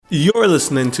You're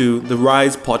listening to the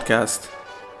Rise Podcast.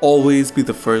 Always be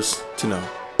the first to know.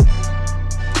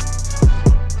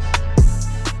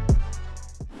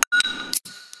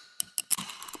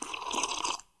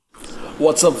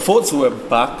 What's up, folks? We're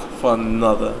back for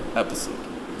another episode.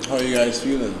 How are you guys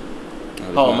feeling?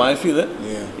 How am I feeling?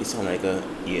 Yeah. You sound like a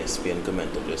ESPN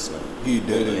commentator just now. He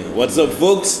did it. What's up,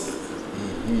 folks?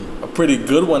 A pretty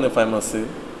good one, if I must say.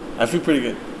 I feel pretty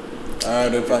good.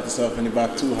 Don't pat yourself in the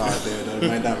back too hard there. That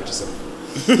might damage yourself.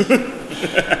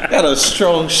 Got a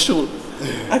strong shoot.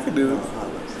 I can do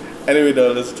this. Anyway,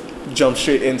 though, let's jump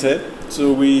straight into it.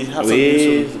 So we have some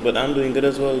news. But I'm doing good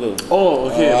as well, though. Oh,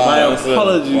 okay. My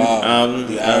apologies. Wow.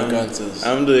 The arrogance is...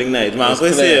 I'm doing nice. Man, it's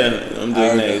clear. I'm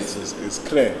doing Arrogance nice. is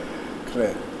clear.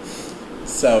 Clear.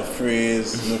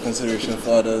 Self-praise, no consideration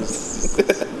for others.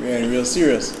 We're real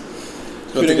serious.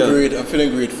 Feeling great. I'm feeling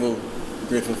grateful.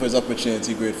 Grateful for his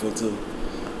opportunity. Grateful to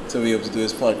be able to do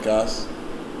this podcast.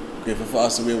 Grateful for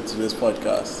us to be able to do this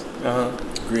podcast.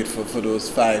 Grateful for those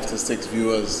 5 to 6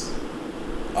 viewers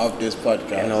of this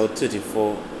podcast. And our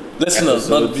 34 Listeners,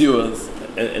 not viewers.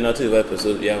 In our 34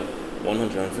 episodes, we have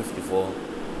 154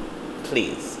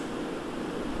 plays.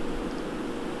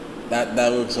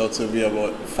 That works out to be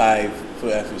about 5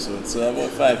 per episode. So about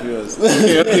 5 viewers.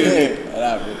 Okay. On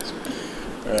average.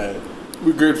 Right.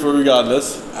 We're grateful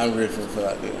regardless. I'm grateful for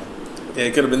that, yeah. Yeah,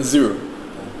 it could have been 0.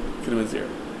 Could have been 0.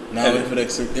 Now, if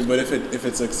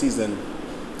it succeeds, then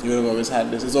you would have always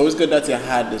had this. It's always good that you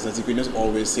had this, that you can just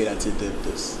always say that you did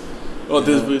this. Oh,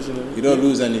 this version. You don't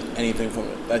lose anything from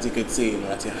it. That you could say,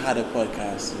 that you had a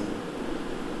podcast.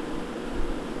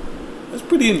 It's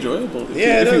pretty enjoyable.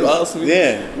 If you ask me.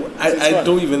 Yeah. I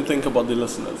don't even think about the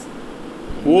listeners.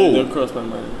 Whoa. They don't cross my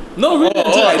mind. No,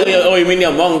 really. You mean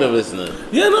among the listeners?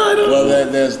 Yeah, no, I don't. Well,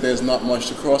 there's not much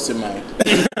to cross your mind.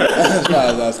 As far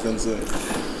as that's concerned.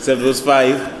 Except those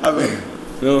 5. I mean,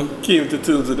 No. came to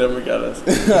terms with them regardless.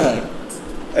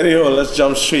 Anyhow, let's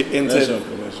jump straight into it.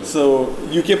 Sure. So,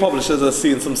 UK publishers are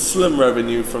seeing some slim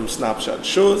revenue from Snapchat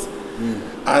shows,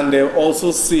 and they're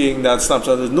also seeing that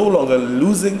Snapchat is no longer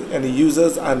losing any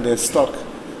users, and their stock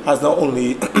has not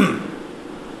only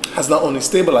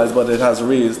stabilized, but it has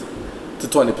raised to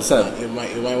 20%. You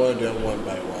might want to do them one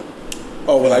by one.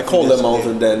 Oh, well, I call them out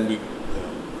and then we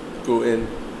go in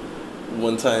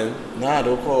one time. Nah,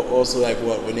 they'll call also like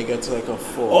what when they get to like a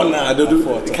 4. Oh, nah, they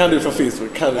can't do it for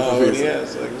Facebook. Can't do it for Facebook. Yeah,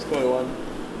 so like just call it one.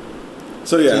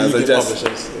 So yeah, as I UK just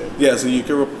publishers, so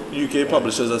UK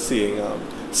publishers are seeing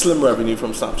slim revenue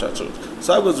from Snapchat shows.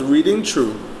 So I was reading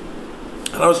through,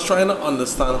 and I was trying to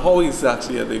understand how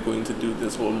exactly are they going to do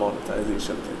this whole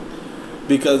monetization thing,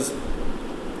 because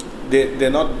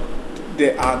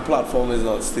their ad platform is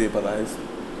not stabilized.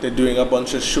 They're doing a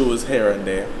bunch of shows here and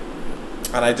there,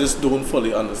 and I just don't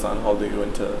fully understand how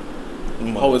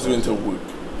it's going to work.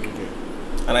 Okay.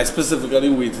 And I specifically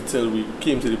waited till we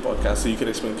came to the podcast so you could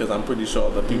explain, because I'm pretty sure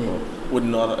that people would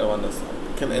not understand.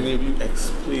 Can any of you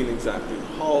explain exactly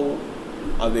how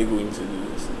are they going to do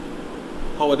this?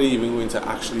 How are they even going to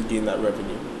actually gain that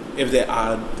revenue if their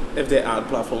ad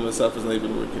platform itself is not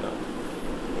even working out?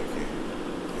 Okay.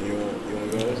 You want to go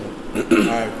with it?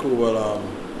 Alright, cool. Well,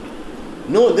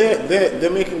 no, they're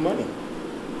making money.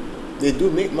 They do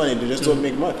make money. They just don't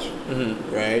make much,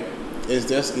 right? It's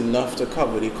just enough to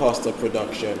cover the cost of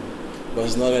production, but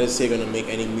it's not going to say going to make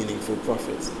any meaningful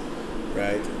profits,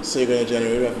 right? So you're going to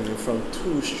generate revenue from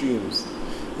 2 streams.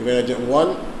 You're going to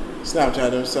one,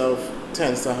 Snapchat themselves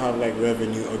tends to have like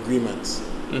revenue agreements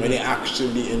when they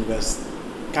actually invest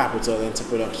capital into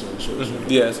production and shows. Right?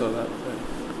 Yeah, I saw that.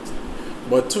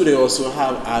 But 2, they also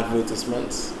have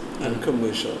advertisements and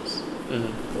commercials,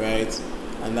 right?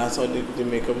 And that's how they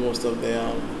make up most of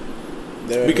their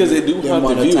because they do have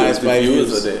the viewers. The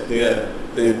viewers are there.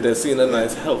 Yeah. They're seeing a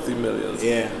nice healthy millions.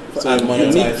 Yeah. So and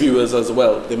unique viewers as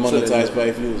well. They monetize by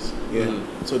views. Yeah.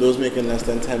 So those making less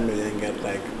than 10 million get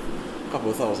like a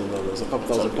couple $1,000, a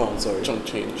couple £1,000, sorry. Chunk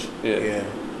change. Yeah. Yeah.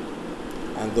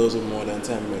 And those with more than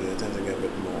 10 million tend to get a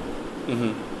bit more.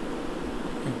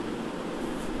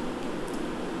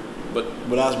 But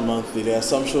that's monthly. There are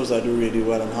some shows that do really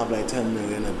well and have like 10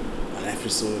 million an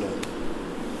episode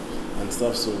and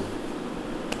stuff. So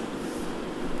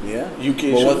yeah. UK but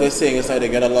shows. what they're saying is that they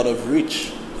get a lot of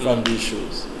reach from these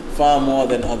shows, far more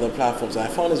than other platforms. I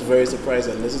found this very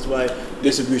surprising. This is why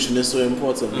distribution is so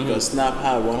important, because Snap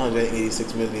had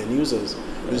 186 million users,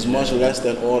 which is much less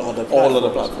than all other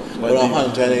platforms. But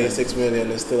 186 million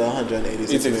is still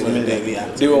 186 million daily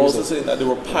active They were also users. saying that they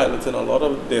were piloting a lot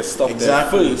of their stuff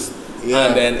Exactly. there first, Yeah.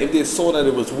 and then if they saw that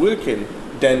it was working,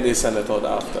 then they send it out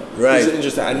after. Right. It's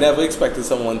interesting. I never expected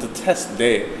someone to test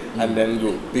there and then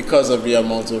go. Because of the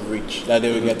amount of reach that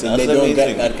they will get. That's They don't get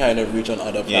amazing. that kind of reach on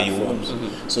other Yeah, you platforms.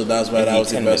 won't. So that's why that Every was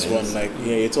the 10 best minutes. one. Like,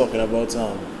 yeah, you're talking about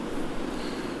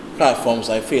platforms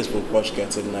like Facebook Watch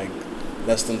getting like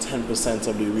less than 10%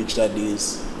 of the reach that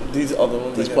these These other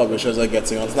ones. these again. publishers are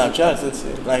getting on Snapchat. That's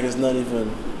insane. Like, it's not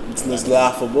even, it's just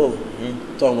laughable.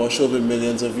 Talking about shows with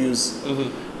millions of views,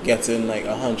 getting like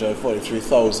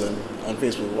 143,000 on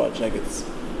Facebook Watch. Like, it's,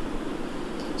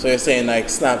 so you're saying like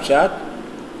Snapchat,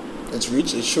 its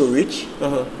reach, its show reach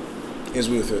Uh-huh. is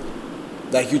worth it.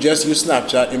 Like, you just use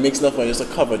Snapchat, it makes enough money just to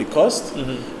cover the cost,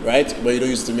 right? But you don't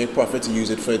use it to make profit, you use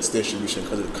it for its distribution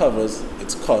because it covers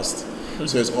its cost.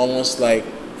 So it's almost like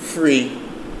free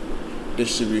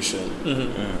distribution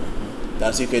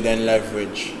that you could then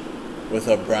leverage with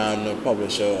a brand or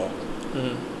publisher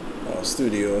or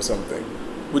studio or something.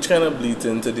 Which kind of bleeds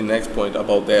into the next point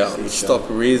about their See, stock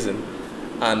raising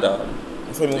and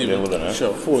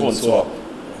sure. Phone swap.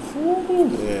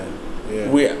 Yeah,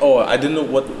 yeah. I didn't know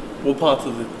what part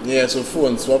of it. Yeah, so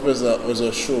Phone Swap is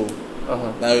a show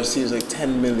Uh-huh. that receives like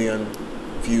 10 million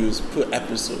views per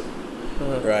episode,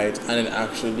 right? And it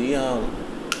actually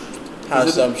has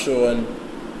Is it- some show, and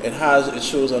it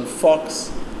shows on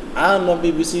Fox and on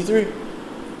BBC Three,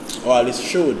 or at least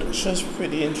showed. It's just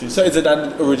pretty interesting. So is it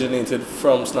that originated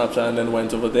from Snapchat and then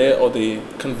went over there, or they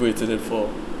converted it for?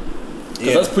 Because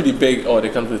Yeah. that's pretty big. Or they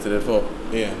converted it for.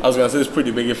 Yeah, I was gonna say it's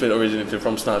pretty big if it originated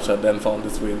from Snapchat, then found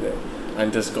its way there,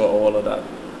 and just got all of that.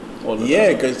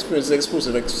 yeah, because it's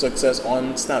exclusive success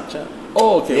on Snapchat.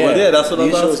 Oh, okay. Well, Yeah. yeah, that's what I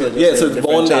These was shows are asking. just Yeah, so like it's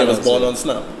born different there. It was channels, born yeah. on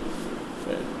Snap.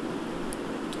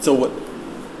 Yeah. So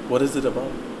what is it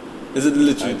about? Is it I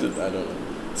literally? don't know.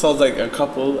 Sounds like a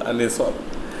couple and they swap.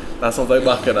 That sounds like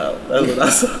back it out. That's what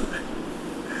that sounds like.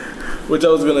 Which I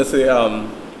was gonna say,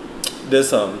 this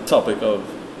topic of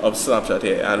Snapchat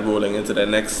here and rolling into the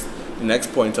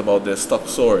next point about their stock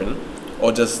soaring,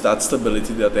 or just that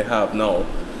stability that they have now,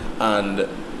 and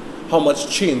how much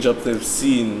change up they've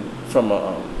seen from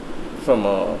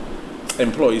a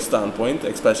employee standpoint,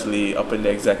 especially up in the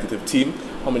executive team,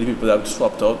 how many people have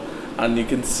swapped out. And you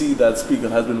can see that Spiegel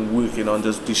has been working on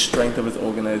just the strength of his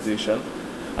organization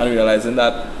and realizing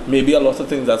that maybe a lot of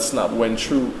things that Snap went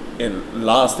through in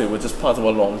last year were just part of a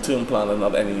long-term plan and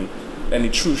not any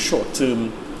true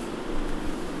short-term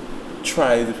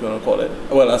tries, if you want to call it.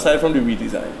 Well, aside from the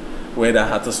redesign, where they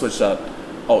had to switch that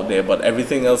out there, but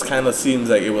everything else kind of seems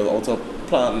like it was out of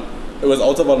plan. It was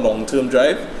out of a long-term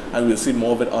drive, and we'll see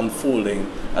more of it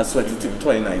unfolding as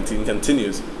 2019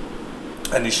 continues.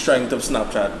 And the strength of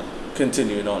Snapchat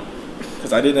continuing on,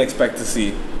 because I didn't expect to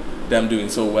see them doing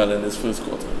so well in this first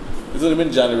quarter. It's only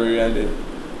been January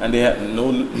and they had no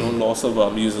loss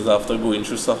of users after going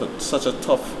through such a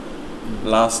tough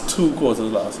last 2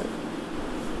 quarters last year.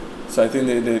 So I think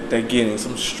they're gaining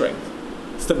some strength.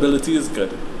 Stability is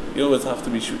good. You always have to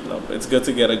be shooting up. It's good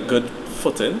to get a good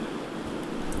foot in.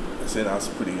 I say that's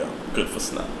pretty good for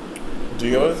Snap. Do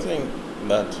you ever think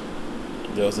that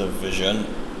there was a vision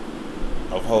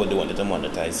of how they wanted to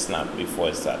monetize Snap before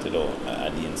it started, or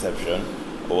at the inception?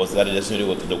 Or was that just really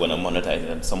what they were going to monetize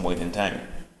at some point in time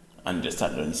and just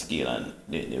started on the scale and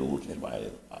they were working it by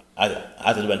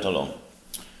as it went along?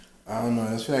 I don't know.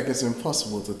 I feel like it's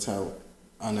impossible to tell,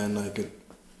 and then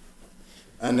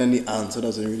the answer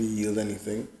doesn't really yield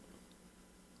anything.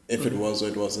 If it was or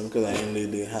it wasn't, because I think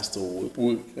it has to work.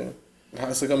 Yeah. It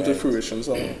has to come to fruition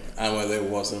somehow. And whether it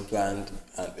wasn't planned,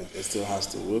 and it still has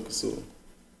to work. So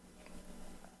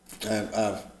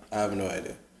I have no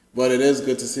idea. But it is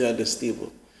good to see that they're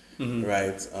stable,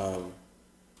 right?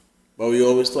 But we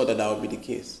always thought that would be the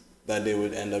case, that they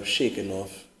would end up shaking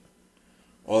off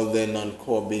all their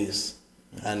non-core base,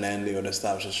 and then they would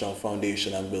establish a strong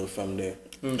foundation and build from there.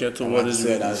 And get to And what that's is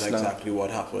really that's Snap. exactly what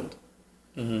happened.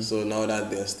 So now that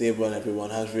they're stable and everyone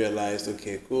has realized,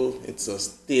 okay, cool, it's a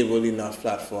stable enough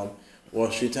platform,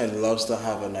 Wall Street loves to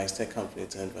have a nice tech company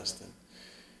to invest in.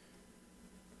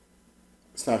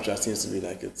 Snapchat seems to be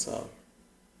like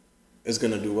it's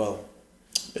gonna do well.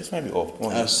 This might be off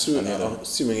point. Assuming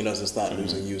it doesn't start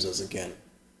losing users again.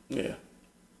 Yeah.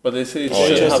 But they say it Oh,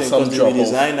 should yeah. have some Because the drop off.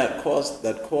 redesign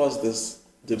that caused this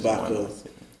debacle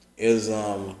is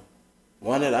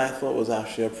one that I thought was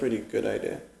actually a pretty good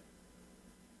idea.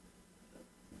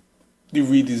 The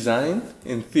redesign,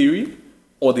 in theory,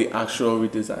 or the actual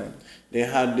redesign? They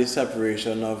had the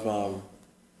separation of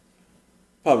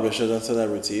publishers and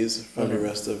celebrities from the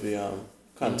rest of the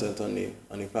content on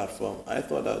the platform. I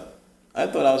thought that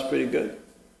was pretty good.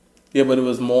 Yeah, but it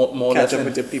was more or Catch less up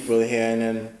with the people here and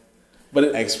then But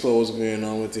it, explore what's going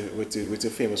on with the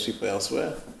famous people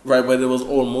elsewhere. right, but it was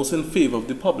almost in favor of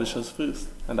the publishers first,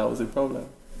 and that was the problem.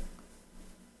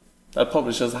 That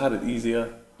publishers had it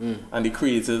easier, and the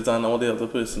creators and all the other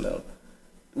personnel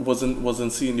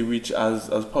wasn't seeing the reach as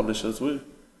publishers were.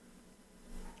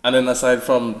 And then aside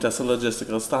from just a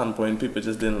logistical standpoint, people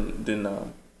just didn't think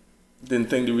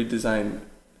the redesign.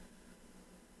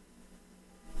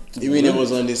 You mean it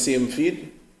was on the same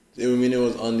feed? You mean it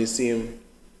was on the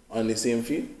same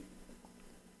feed?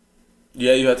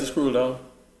 Yeah, you had to scroll down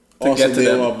to Also, get to they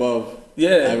them. were above. Yeah,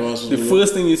 Everyone was the below.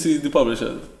 first thing you see is the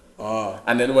publishers,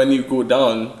 and then when you go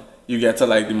down, you get to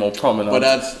like the more prominent But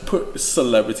that's-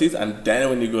 celebrities, and then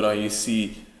when you go down, you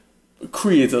see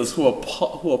creators who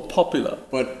are popular.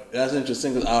 But that's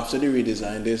interesting because after the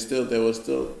redesign, there was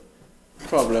still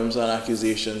problems and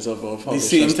accusations about same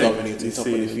publishers thing. dominating The top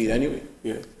of the same feed thing. anyway.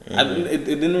 Yeah, and it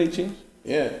didn't really change.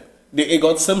 Yeah. It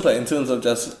got simpler in terms of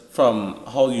just from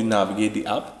how you navigate the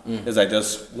app. It's like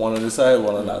just one on this side,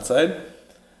 one on that side.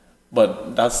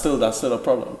 But that's still a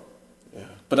problem. Yeah.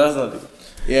 But that's not it.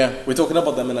 Yeah. We're talking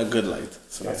about them in a good light,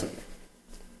 so that's okay.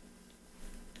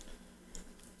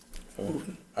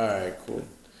 All right, cool.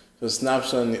 So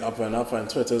Snap's on the up and up, and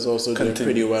Twitter's also doing Continue.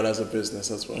 pretty well as a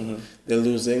business as well. They're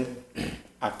losing.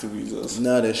 Active users.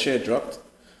 Now their share dropped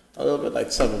a little bit, like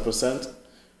 7%,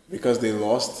 because they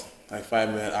lost like 5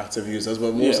 million active users.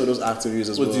 But most of those active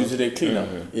users was were due to their cleanup.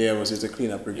 Yeah, it was used to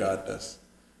clean up regardless.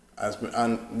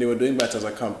 And they were doing better as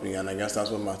a company, and I guess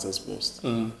that's what matters most.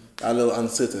 That little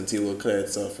uncertainty will clear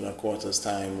itself in a quarter's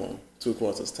time or 2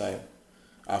 quarters' time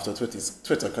after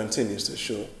Twitter continues to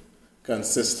show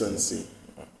consistency.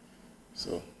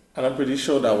 So, And I'm pretty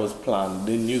sure that was planned.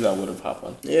 They knew that would have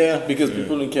happened. yeah. Because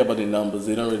people don't care about the numbers.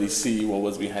 They don't really see what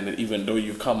was behind it, even though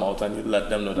you come out and you let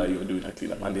them know that you were doing a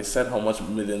cleanup. And they said how much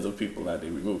millions of people that they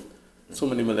removed. So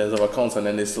many millions of accounts, and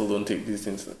then they still don't take these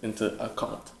things into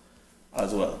account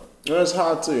as well. Well, it's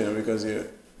hard too, because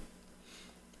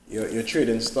you're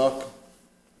trading stock.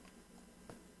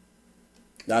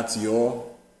 That's your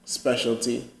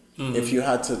specialty. If you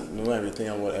had to know everything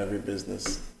about every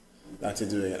business that you're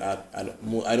doing,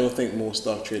 I don't think most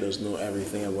stock traders know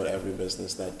everything about every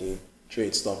business that they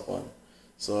trade stock on.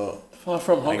 So Far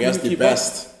from, how I can guess you the keep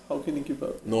best up? How can you keep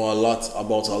up? know a lot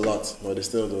about a lot, but they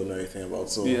still don't know anything about.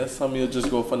 So Yeah, some you'll just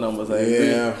go for numbers. I agree.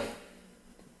 yeah,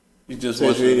 You just so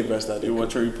watch it's really the best that they you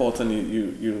watch a report and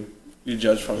you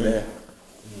judge from there.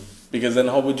 Because then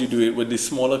how would you do it with the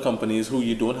smaller companies who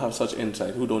you don't have such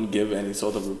insight, who don't give any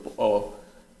sort of or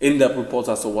in-depth reports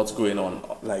as to what's going on,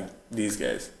 like these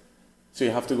guys. So you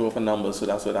have to go for numbers, so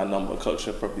that's where that number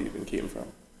culture probably even came from.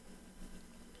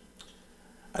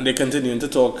 And they're continuing to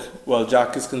talk, well,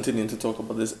 Jack is continuing to talk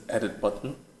about this edit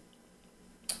button.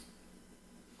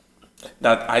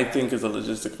 That I think is a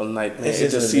logistical nightmare. It It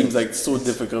is just a seems bit. like so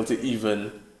difficult to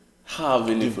even have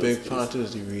in the the big first part place.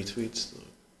 is the retweets. Though.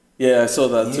 Yeah, I saw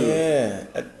that too. Yeah,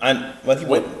 and but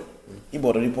What- he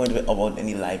brought up the point about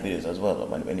any live videos as well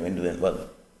when doing well.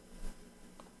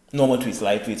 Normal tweets,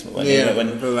 live tweets,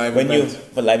 when for live when you events.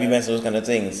 for live events, those kind of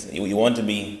things, you want to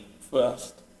be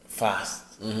First. fast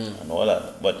and all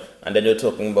that. But and then you're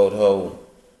talking about how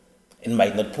it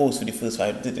might not post for the first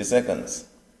 5 to 30 seconds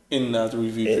In that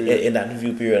review period. in that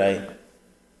review period.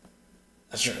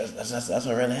 That's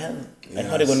a real hell. And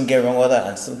how they Yes. gonna get wrong with that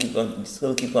and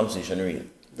still keep conversation real?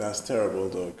 That's terrible,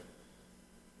 dog.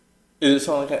 It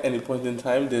sounds like at any point in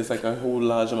time there's like a whole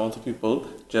large amount of people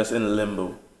just in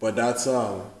limbo. But that's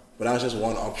just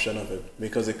one option of it,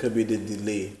 because it could be the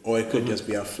delay, or it could just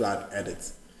be a flat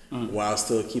edit, while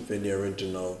still keeping the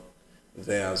original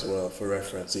there as well for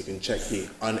reference. You can check the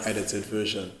unedited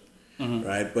version,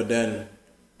 right? But then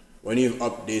when you've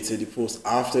updated the post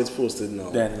after it's posted now,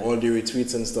 Then- all the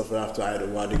retweets and stuff after, are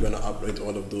they gonna upload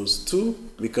all of those too?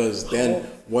 Because then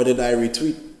what did I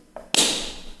retweet?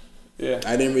 Yeah.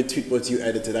 I didn't retweet what you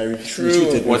edited. I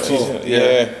retweeted What you before. said,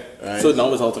 Yeah. Right? So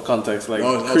now it's out of context, like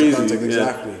No, it's out of crazy. context, yeah.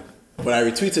 exactly. But I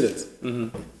retweeted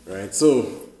it. Right? So,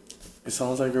 It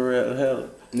sounds like a real hell.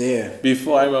 yeah.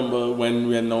 Before I remember when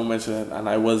we had now mentioned it, and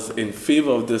I was in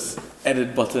favor of this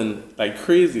edit button like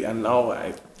crazy, and now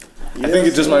I think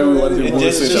it just might be one of the It worst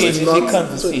just things. changes It's the not,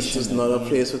 conversation. It's just not a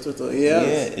place for Twitter. Yeah,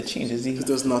 Yeah. it changes the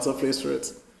Twitter's not a place for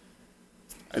it.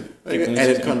 Like People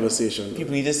edit need- conversation.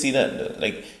 People need to see that though.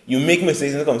 Like you make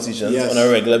mistakes in the conversations Yes. on a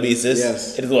regular basis.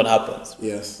 Yes. It is what happens.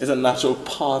 Yes. It's a natural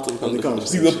part of Of the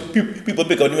conversation. conversation. People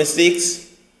pick out the mistakes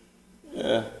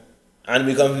Yeah. and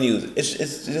become news. It's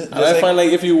just And I find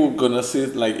like if you were gonna say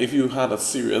it, like if you had a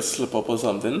serious slip up or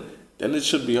something, then it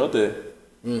should be out there.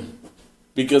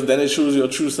 Because then it shows your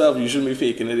true self. You shouldn't be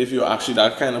faking it if you're actually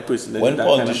that kind of person. Then when that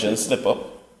kind of politicians slip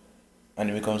up, and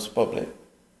it becomes public,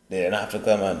 they don't have to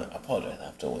come and apologize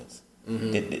afterwards.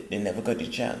 They never got the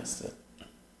chance to,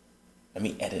 let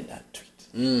me edit that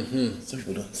tweet. So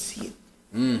people don't see it.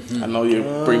 And now you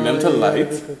bring them to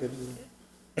light.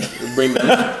 You bring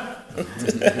them.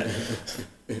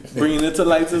 Bringing it to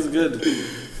light is good.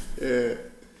 Yeah.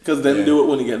 Because then they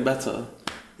will only get better.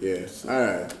 Yeah. All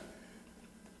right.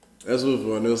 Let's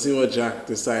move on. We'll see what Jack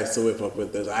decides to whip up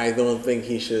with this. I don't think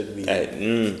he should be.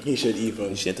 He should even.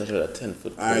 You should touch with a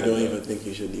 10-foot. I don't even think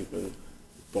he should even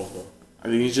bother. I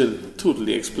think you should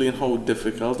totally explain how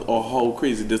difficult or how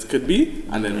crazy this could be,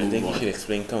 and then I move think on. you should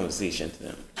explain conversation to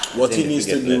them. What he needs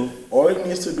to do, all he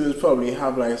needs to do is probably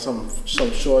have like some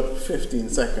short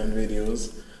 15-second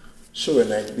videos showing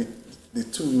like the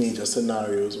two major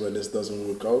scenarios where this doesn't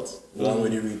work out. The one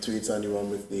with the retweets and the one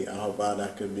with the how bad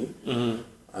that could be.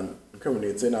 And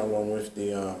incriminating, and one with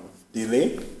the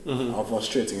delay, how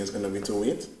frustrating it's going to be to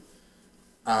wait.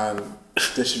 And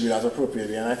distribute that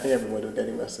appropriately, and I think everybody will get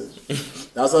the message.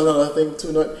 That's another thing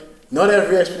too. Not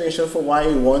every explanation for why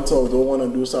you want or don't want to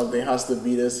do something has to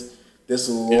be this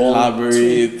long Elaborate.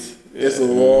 tweet, this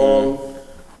long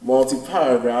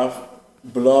multi-paragraph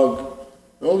blog.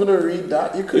 You're not gonna read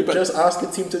that. You could just ask a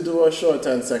team to do a short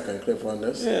 10-second clip on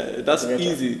this. Yeah, that's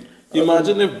easy.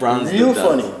 Imagine if brands Real did that.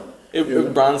 funny.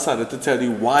 If brands started to tell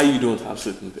you why you don't have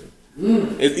certain things.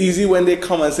 It's easy when they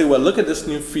come and say, well, look at this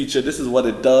new feature, this is what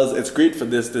it does, it's great for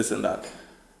this, this, and that.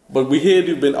 But we hear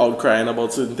you've been out crying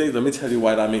about certain things, let me tell you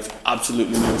why that makes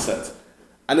absolutely no sense.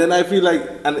 And then I feel like,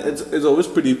 and it's always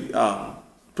pretty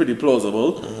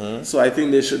plausible, so I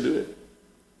think they should do it.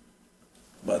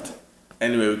 But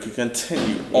anyway, we can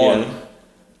continue on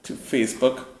to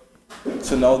Facebook.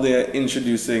 So now they're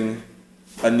introducing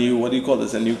a new, what do you call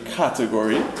this, a new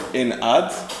category in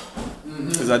ads.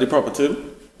 Is that the proper term?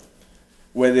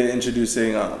 Where they're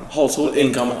introducing household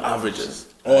income averages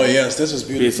Oh yes, this is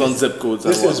beautiful. based on zip codes.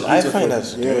 This and is whatnot. I find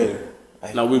that's good.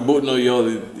 Now we both know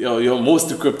you're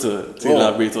most equipped to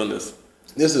elaborate on this.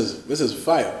 This is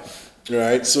fire,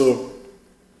 right? So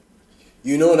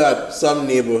you know that some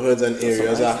neighborhoods and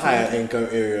areas are higher income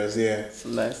areas,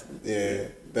 Nice.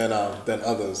 than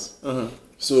others.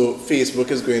 So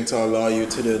Facebook is going to allow you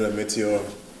to limit your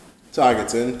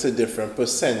targeting to different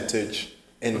percentage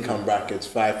income brackets: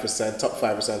 5%, top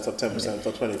 5%, top 10%,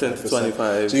 top 25%. 10 to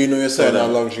 25. So you know you're selling a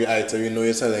luxury item. You know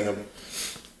you're selling a.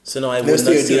 So now I Let's wouldn't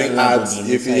say you're see doing a ads. Lamborghini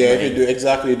If side you do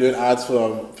exactly doing ads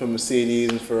for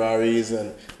Mercedes and Ferraris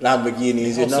and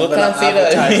Lamborghinis, you're Also not gonna can't say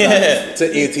that. advertise that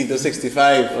to 18 to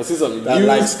 65. I see some That used,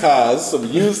 likes cars. some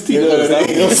used You're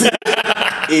Tito's. gonna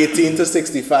do 18 to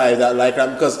 65 that like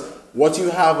that, because what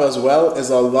you have as well is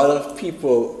a lot of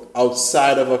people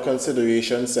outside of a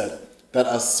consideration set that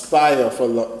aspire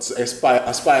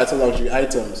to luxury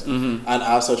items and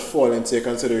as such fall into a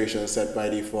consideration set by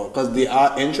default because they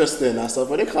are interested in that stuff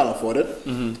but they can't afford it.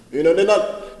 You know,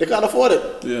 they can't afford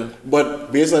it. Yeah. But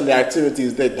based on the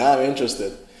activities, they're damn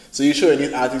interested. So you show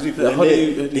these artists people Yeah, and how do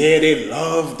you- they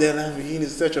love their Lamborghinis,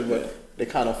 etc. But they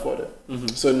can't afford it.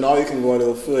 So now you can go a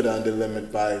little further and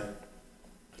delimit by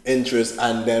interest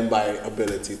and then by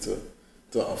ability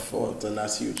to afford, and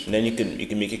that's huge. And then you can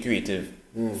make it creative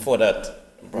for that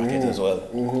bracket as well.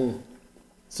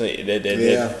 So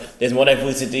there's more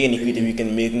diversity in the creative you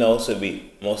can make now, so it'll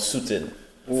be more suited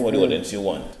for the audience you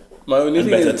want. My only And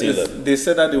thing better is tailored. they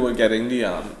said that they were getting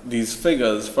these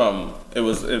figures from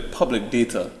public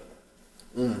data.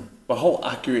 But how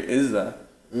accurate is that?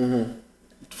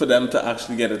 For them to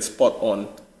actually get it spot on.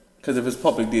 Because if it's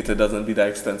public data, it doesn't be that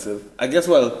extensive. I guess,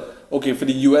 well, okay, for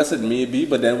the US it may be,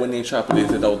 but then when they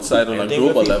extrapolate it outside on I a think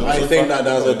global for level. I So think far,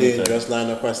 that's a public data. dangerous line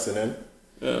of questioning.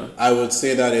 Yeah. I would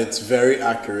say that it's very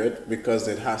accurate because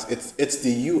it's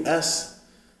the US.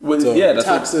 Well, So yeah, that's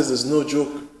what, taxes is no joke.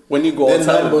 when you go Their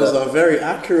outside of numbers that. are very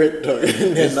accurate.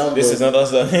 Their numbers This is not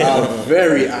us. are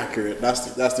very accurate. That's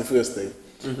the first thing,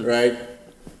 right?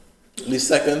 The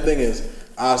second thing is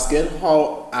asking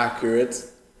how accurate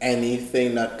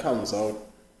anything that comes out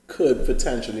could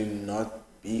potentially not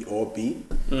be or be.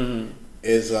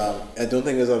 Is I don't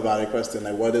think is a valid question.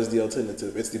 Like, what is the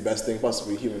alternative? It's the best thing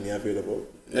possibly humanly available.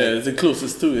 Yeah, it's the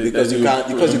closest to it. Because that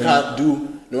you can't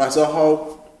do, no matter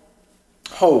how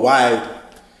wide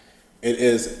it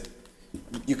is,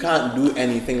 you can't do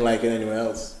anything like it anywhere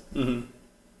else.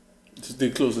 It's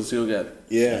the closest you'll get.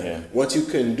 Yeah. What you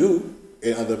can do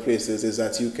in other places is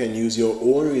that you can use your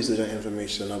own research and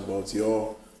information about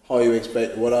how you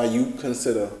expect, what are you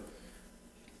consider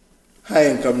high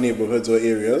income neighborhoods or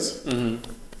areas,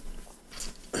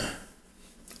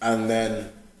 and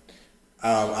then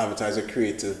advertise a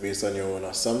creative based on your own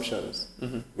assumptions,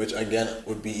 which again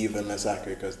would be even less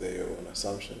accurate because they're your own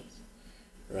assumptions,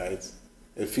 right?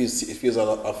 it feels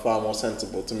a far more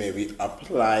sensible to maybe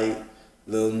apply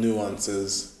little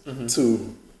nuances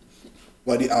to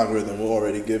what the algorithm will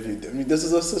already give you. I mean, this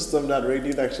is a system that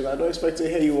radio detection. I don't expect to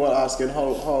hear you all asking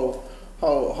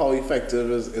how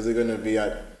effective is it going to be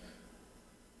at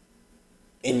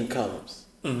incomes,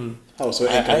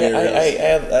 household income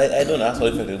areas. I don't ask how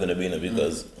effective it's going to be,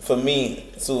 because for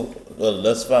me,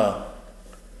 thus far,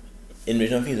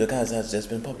 Invasion of Facebook has just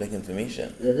been public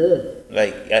information.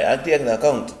 Like, I take into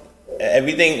account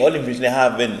everything, all the information they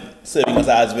have been serving us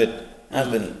ads with has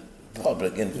been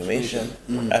public information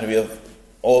that we have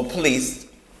all policed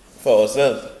for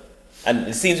ourselves. And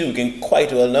it seems we can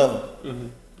quite well know.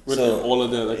 With So, all of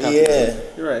the other yeah.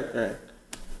 You're right.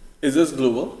 Is this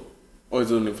global? Or is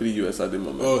it only for the US at the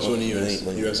moment? Oh, it's only US.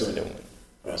 Only US US. only.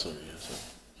 That's only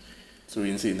US. So we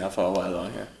didn't see that for a while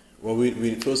on here. Well,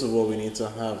 we first of all, we need to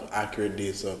have accurate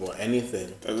data about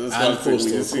anything. That's And one thing we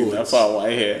postal didn't see that codes. for a while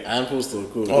here. And postal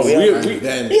codes. Oh, yeah. And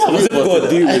then Yeah, what's What's the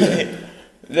deal with good?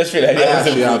 Just feel like I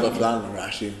actually yeah, have a plan. I'm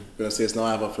actually gonna say it's now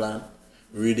I have a plan.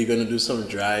 We're really gonna do some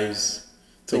drives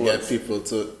to Towards- get people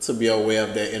to be aware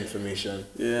of their information,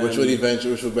 Yeah. which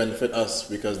will benefit us,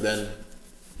 because then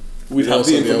We'd we'll have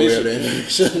also the be aware of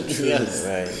information. the information. Yes.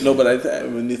 right. No, but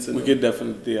We need to we know. could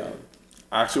definitely.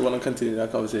 I actually want to continue that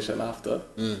conversation after.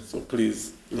 So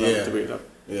please remember Yeah. to wait up.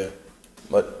 Yeah.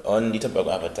 But on the topic of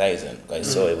advertising, I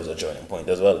saw it was a joining point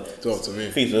as well. Talk to me.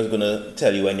 Facebook is going to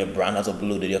tell you when your brand has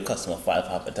uploaded your customer file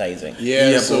for advertising. Yeah,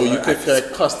 Yeah, so but you could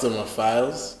collect customer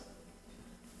files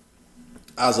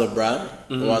as a brand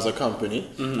or as a company,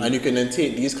 and you can then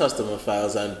take these customer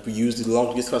files and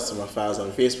log these customer files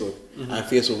on Facebook, and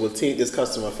Facebook will take this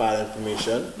customer file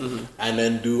information and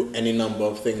then do any number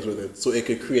of things with it. So it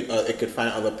could it could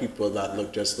find other people that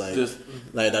look just like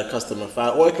that customer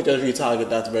file, or it could just retarget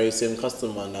that very same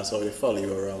customer, and that's how they follow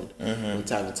you around from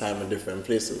time to time in different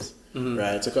places,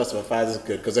 right? So customer files is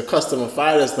good, because a customer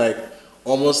file is like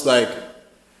almost like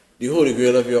the holy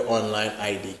grail of your online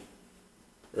ID,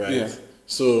 right? Yeah.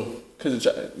 So Because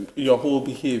your whole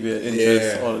behavior,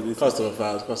 interests, all of these. customer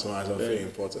files are very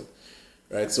important,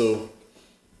 right? So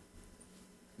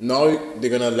now they're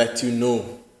gonna let you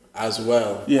know as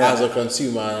well, as a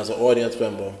consumer and as an audience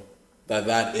member,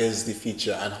 that is the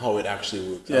feature and how it actually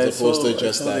works, as opposed to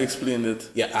just like explained it.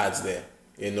 your ads there.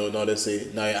 Now they say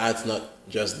now your ad's not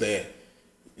just there.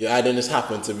 Your ad didn't just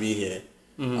happen to be here.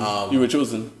 You were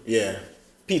chosen. Yeah.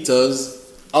 Peter's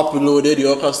uploaded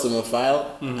your customer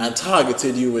file and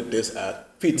targeted you with this ad.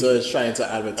 Peter is trying to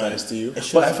advertise to you.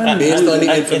 But I find based on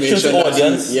the it shows information the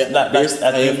audience based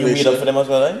on that you made up for them as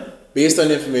well, right? based on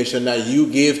the information that you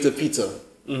gave to Peter.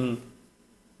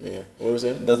 Yeah. What was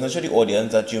it? Doesn't it show the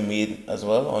audience that you made as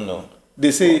well, or no?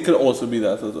 They say it could also be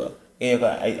that as well.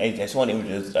 Yeah, I just want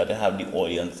images that they have the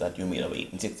audience that you made of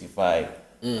 1865.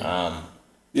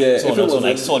 Yeah, So if it on, so was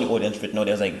like saw the audience written out,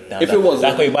 there's like damn, If it was-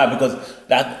 that quite bad, because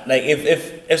that like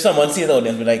if someone sees the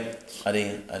audience, be like, are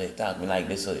they tag me like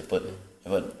this, so they put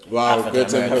Wow, African good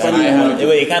to American. know.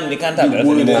 Well, you can't tag the me.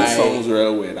 word That's I- sounds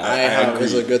real weird.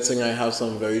 It's a good thing I have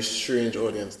some very strange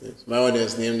audience names. My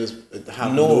audience name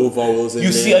have no vowels in you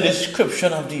there. see a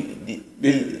description of the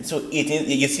so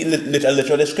 18. You see a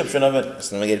literal description of it.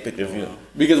 So let me get a picture of you.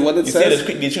 Because what it You see the says,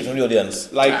 description of the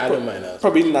audience. like I don't mind that.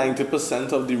 probably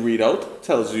 90% of the readout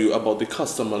tells you about the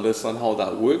customer list and how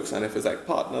that works, and if it's like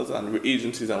partners and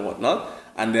agencies and whatnot,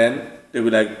 and then they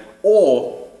will like,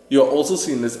 or you're also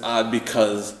seeing this ad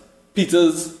because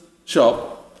Peter's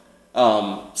shop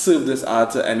served this ad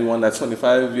to anyone that's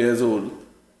 25 years old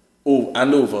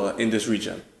and over in this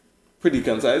region. Pretty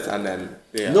concise, and then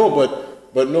No,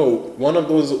 but no. One of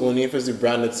those is only if it's the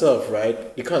brand itself,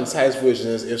 right? The concise version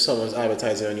is if someone's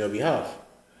advertising on your behalf.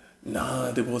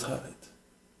 Nah, they both have it.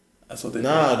 That's what they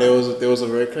Nah, there was a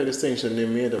very clear distinction they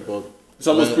made about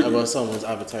Someone's someone's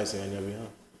advertising on your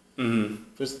behalf.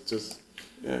 Just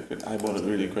Yeah, I could eyeball it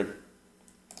really quick.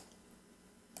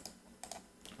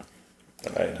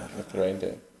 Right, right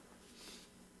there.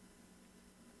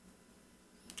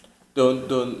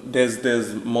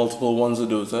 There's multiple ones of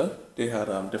those, huh? They had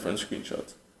different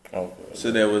screenshots. Okay.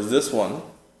 So there was this one,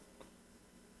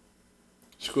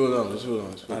 scroll down, just scroll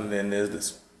down. and then there's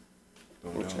this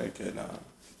one, which I can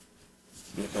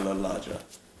make a little larger.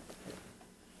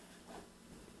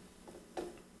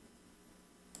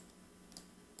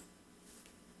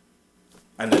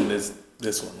 And then there's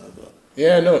this one as well.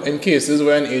 Yeah, no. In cases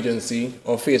where an agency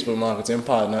or Facebook marketing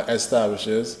partner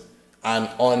establishes an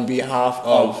on behalf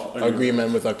of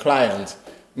agreement with a client,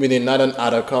 meaning not an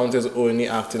ad account is only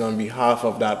acting on behalf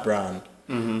of that brand,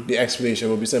 the explanation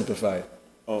will be simplified.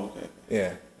 Oh, okay.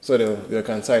 Yeah. So they'll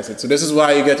concise it. So this is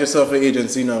why you get yourself an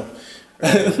agency now.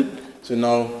 Right? So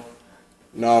now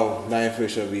No, not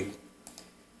Influencer Week.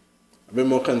 A bit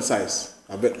more concise,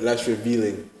 a bit less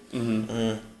revealing.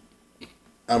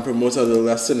 And promotes a little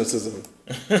less cynicism.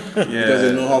 Because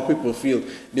they know how people feel.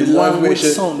 The language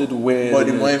sounded weird. But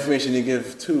the more information you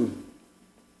give too,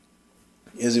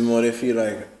 is the more they feel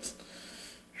like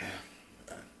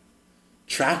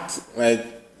trapped, like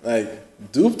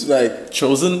duped, like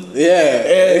chosen. Yeah,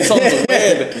 it sounds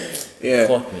weird. Yeah.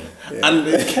 Fuck me.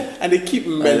 And they keep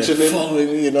mentioning, following,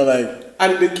 you know, like,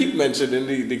 and they keep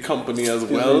mentioning the company as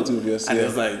well. YouTube, yes, and yeah.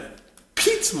 it's like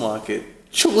Pete's Market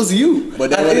chose you.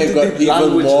 But then And when they got even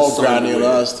language more is so granular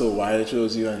weird. as to why they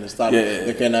chose you, and they start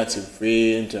looking at your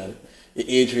range and your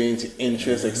age range, your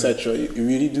interests, etc., you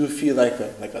really do feel like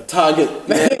a target.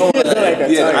 Like a target.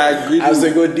 I agree. As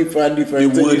they go deeper and deeper, The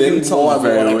into it, wording you feel more and sounds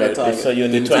more very like a weird. target. So you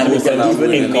need to And you can understand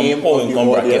even income, name of the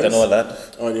income bracket and all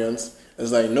that. audience.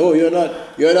 It's like, no, you're not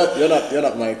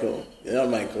Michael. You're not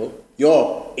Michael.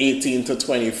 You're 18 to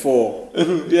 24.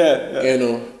 Yeah. You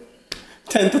know,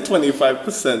 10 to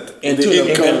 25% into the the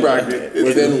income bracket.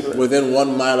 within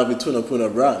 1 mile of the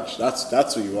Tunapuna branch.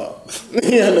 That's who you are.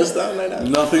 You understand like that?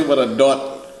 Nothing but a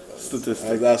dot statistic.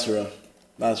 Like, that's rough.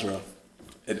 That's rough.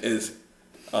 It is.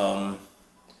 So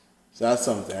that's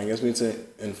something. I guess we need to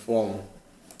inform.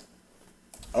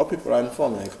 How people are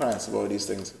informing their clients about these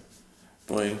things.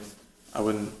 Boy, I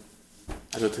don't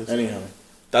think so. Anyhow,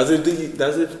 That's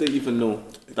if they even know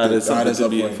that is something to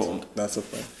be informed. That's a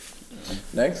point.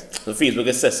 Next. So Facebook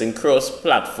is assessing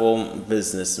cross-platform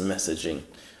business messaging.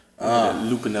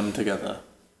 Looping them together.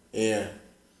 Yeah.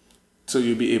 So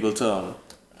you'll be able to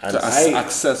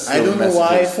access I your don't know why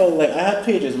I messages. felt like I had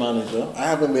Pages Manager. I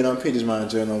haven't been on Pages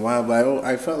Manager in a while, but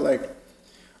I felt like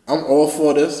I'm all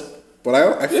for this, but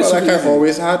I felt like I've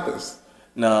always had this.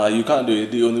 Nah, you can't do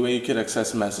it. The only way you can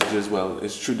access messages well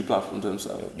is through the platform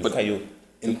themselves.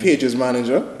 In Pages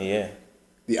Manager, Yeah.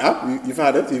 the app, you've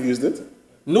had it, you've used it.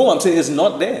 No, I'm saying it's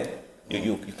not there.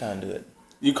 You can't do it.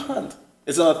 You can't.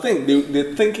 It's not a thing.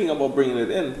 They're thinking about bringing it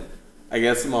in. I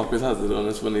guess Marcus has it on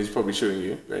his phone. He's probably showing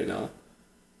you right now.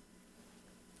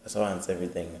 That's how I answer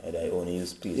everything. I only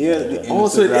use please. Yeah, Oh,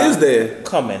 so it is there.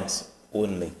 Comments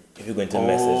only. If you go into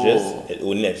messages, it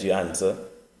only lets you answer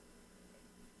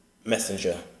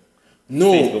Messenger.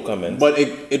 No, Facebook comments. but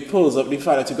it pulls up the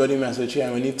fact that you got the message here,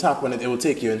 and when you tap on it, it will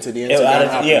take you into the Instagram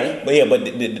app, right? But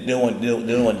they don't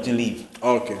want it to leave.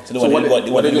 Okay. So So what they're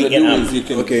going to do is you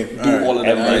can Okay, do alright. all of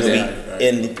them right everybody there.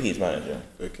 in the Page Manager.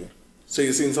 Okay. So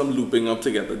you're seeing some looping up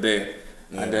together there.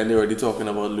 And then they're already talking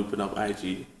about looping up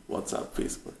IG, WhatsApp,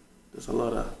 Facebook. There's a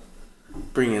lot of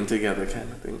bringing together kind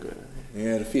of thing going on.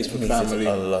 Yeah, the Facebook It makes family. it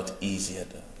a lot easier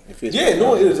though. The Facebook Yeah,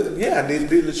 no, family.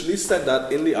 they literally said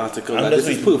that in the article I'm that just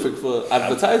this is reading. perfect for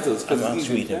advertisers. I'm 'cause it's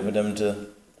actually easy. waiting for them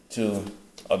to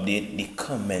update the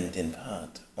commenting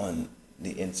part on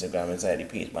the Instagram inside the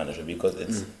Page Manager because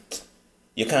it's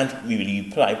you can't really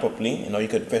reply properly. You know, you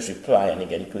could press reply and you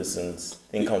get the person's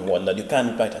thing come one that you can't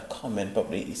reply to a comment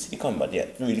properly. You see the comment, yeah.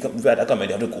 To really reply to a comment,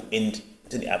 you have to go into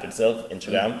the app itself,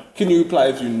 Instagram. Can you reply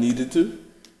if you needed to?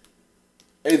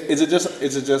 Is it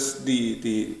just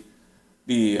the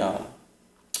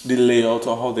layout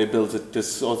or how they built it,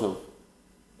 just sort of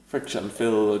friction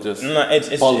fill or just No, it's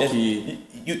bulky?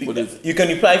 you can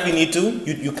reply if you need to.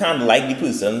 You can't like the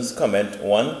person's comment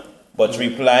but to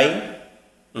reply,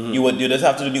 you just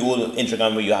have to do the old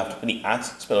Instagram where you have to put the @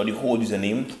 spell out the whole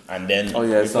username and then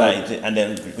reply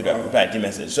to the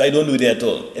message. So I don't do that at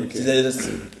all. It's just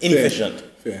inefficient.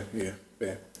 Fair.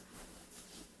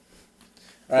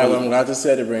 Alright, well, I'm glad to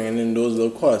say they're bringing in those little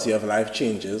quality of life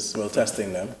changes while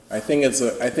testing them. I think it's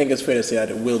fair to say that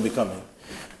it will be coming.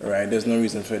 Right? There's no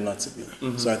reason for it not to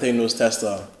be. So I think those tests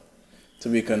are to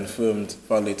be confirmed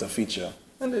for a later feature.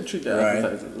 And they treat their Right?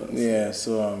 advertisers well. Yeah.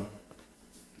 So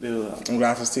I'm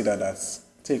glad to see that that's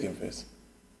taking place.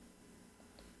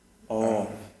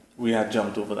 We had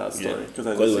jumped over that story Because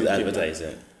I it just was said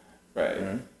advertising. right.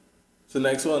 So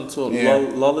next one, so Yeah.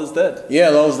 LOL is dead. Yeah,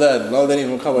 Lol's dead. Lol didn't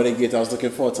even cover the gate. I was looking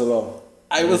forward to Lol.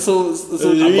 I was so But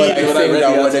I think when I read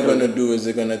that the what they're article. gonna do is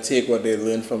they're gonna take what they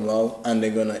learned from LOL and they're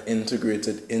gonna integrate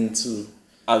it into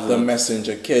As the in-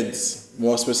 Messenger Kids,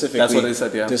 more specifically. That's what they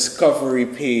said, yeah. Discovery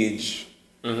page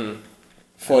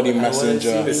for the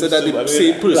Messenger. They said that the So, I mean,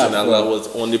 same person that platform. was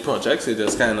on the project, they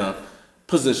just kind of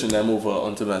positioned them over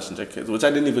onto Messenger Kids, which I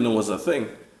didn't even know was a thing.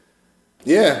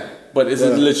 Yeah, But is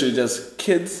it Yeah. literally just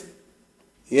kids?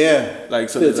 yeah. Like,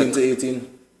 so there's 13 a- to 18.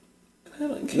 I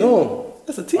don't care. No,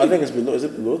 That's a team. I think it's below. Is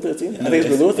it below 13? I think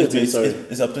it's below 13. Sorry.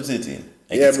 It's up to 13.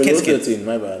 Like, Yeah, it's below kids. 13.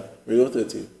 My bad. Below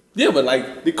 13. Yeah, but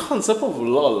like the concept of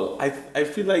LOL, I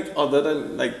feel like other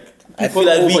than like I people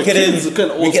feel like we over can kids can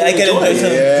also I can enjoy enjoy it.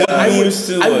 some Yeah. good I news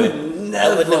too. would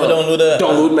never, I would never download that.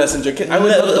 download Messenger. I would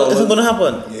Never, never download. it's not gonna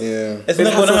happen. Yeah. It's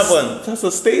not gonna happen. That's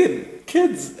a stain.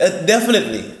 Kids.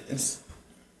 Definitely.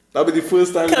 That'll be the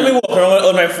first time. Can't be walking around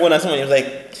on my phone and someone is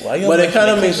like, why are you? But on it my kind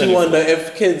of phone? makes you wonder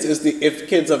if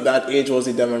kids of that age was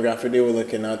the demographic they were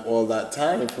looking at all that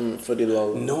time for the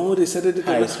low No, they said it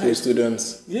high was school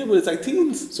students. Yeah, but it's like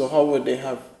teens. So how would they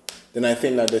have? Then I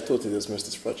think that they totally dismissed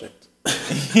this project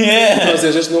Yeah. because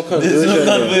there's just no conversion, There's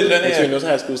no conversion, yeah. between those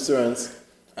high school students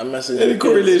and messaging. Any kids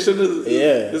correlation is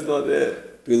Yeah. not there.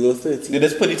 below 30. They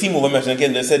just put the team over Messenger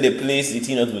Kids. They said they place the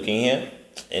team not working here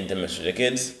into Messenger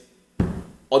Kids.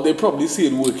 Or they probably see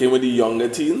it working with the younger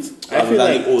teens. I rather feel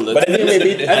than like, the older. but I think then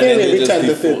maybe they just 10 to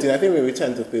default. 13. I think maybe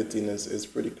 10 to 13 is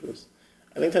pretty close.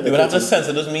 I think 10 They to would have to 13.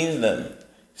 censor those means then.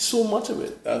 so much of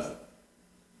it.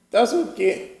 That's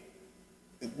okay.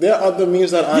 There are other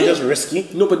memes that aren't Yeah. just risky.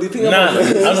 No, but the thing Nah, about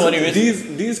it I don't know what it is,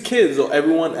 is. these kids or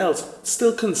everyone else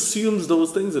still consumes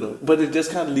those things, but they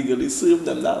just can't legally serve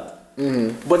them that.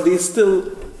 Mm-hmm. But they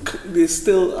still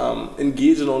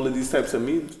engage in all of these types of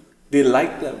memes. They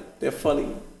like them. They're funny.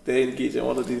 They engage in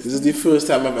all of these. This is the first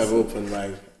time I've ever opened my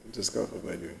Discover,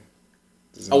 by the way.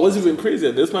 And what's even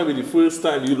crazier, this might be the first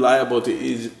time you lie about your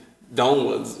age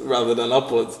downwards rather than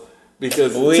upwards.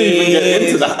 Because to even get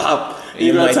into that app,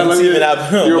 You gotta might tell them see you're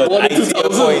that, born but in I see your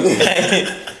 2000.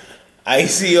 point. I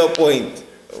see your point.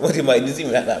 What you might see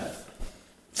that?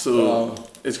 So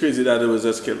it's crazy that it was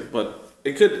just killed, but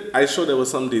it could. I sure there was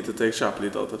some data to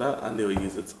extrapolate out of that, and they will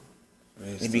use it.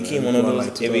 It became one of those.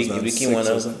 It became one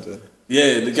of those.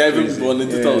 Yeah, the guy was born in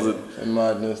 2000. And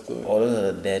madness too. All of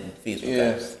the dead Facebook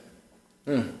Yeah. guys.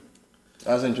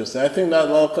 That's interesting. I think that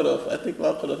law could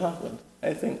have happened.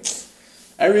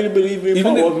 I really believe we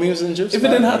Even power if- memes and gifs. If it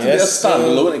didn't have to be a Yes, sir.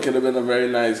 standalone, it could have been a very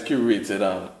nice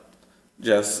curated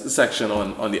just section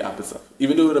on the app itself.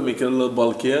 Even though it would make it a little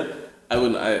bulkier, I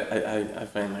wouldn't. I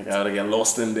find like I would get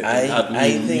lost in the. I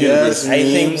think Yes, I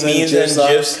think memes and memes gifs and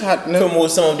are gifs catnip.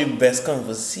 promote some of the best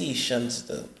conversations.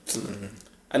 Though.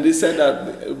 And they said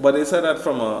that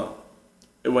from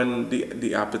when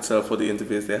the app itself or the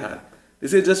interface they had, they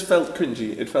said it just felt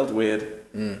cringy. It felt weird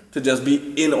to just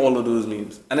be in all of those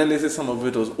memes. And then they said some of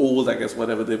it was old, I guess,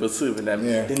 whatever they were serving them.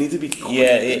 Yeah. They need to be quick.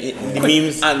 Yeah, the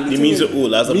memes. And The thing memes is, are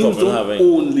old. That's a memes problem don't having.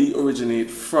 only originate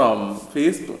from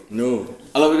Facebook. No.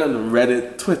 A lot of it on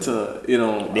Reddit, Twitter,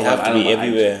 They have to be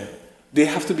everywhere. They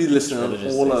have to be listening on Twitter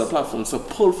just all is. other platforms. So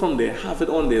pull from there, have it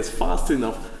on there, it's fast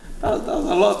enough. That's a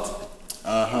lot.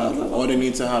 Or they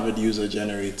need to have it user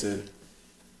generated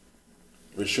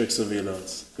with strict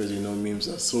surveillance because memes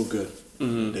are so good.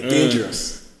 They're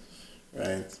dangerous,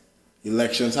 right?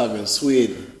 Elections have been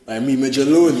swayed by memeage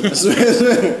alone.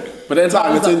 But then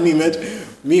targeted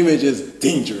memeage is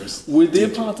dangerous. were they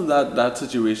part of that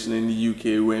situation in the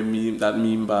UK where that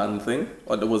meme ban thing?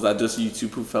 Or was that just YouTube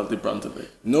who felt the brunt of it?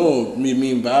 No,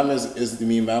 meme ban is the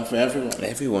meme ban for everyone.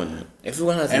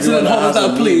 Everyone has. Everyone how that does has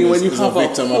that a play meme when you is have a a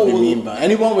victim of the whole- meme ban.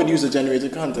 Anyone with user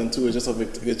generated content too is just a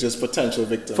victim. It's just potential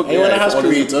victim. For- Anyone yeah, that has for all the-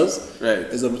 creators Right.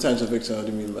 is a potential victim of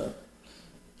the meme ban.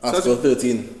 So Article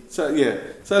 13. So yeah,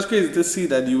 so that's crazy to see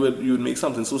that you would make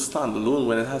something so standalone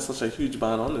when it has such a huge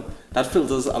ban on it. That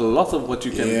filters a lot of what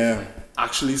you can Yeah.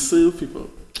 actually serve people.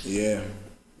 Yeah,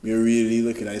 you're really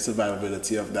looking at the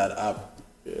survivability of that app.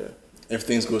 Yeah. If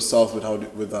things go south with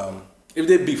If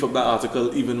they beef up that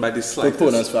article even by the slightest.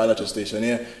 proponents for legislation,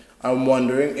 yeah, I'm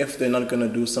wondering if they're not gonna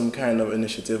do some kind of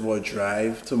initiative or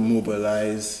drive to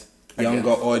mobilize younger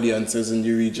audiences in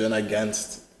the region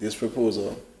against this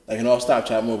proposal. Like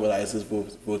Snapchat mobilizes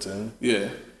voting Yeah.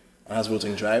 and has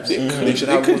voting drives. They They should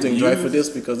they have could voting drive for use- this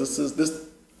because this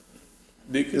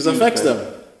They could This use affects them.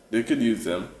 They could use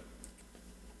them.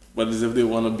 But as if they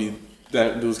want to be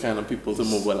those kind of people to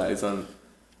mobilize and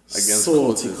against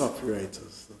salty causes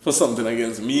copywriters. for something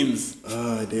against memes.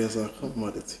 There's a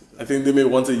commodity. I think they may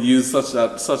want to use such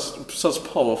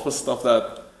power for stuff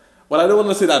that. Well, I don't want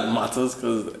to say that matters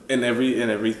because in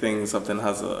everything something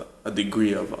has a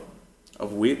degree of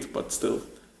weight, but still,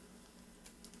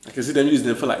 I can see them using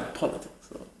it for like politics,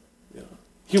 so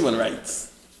human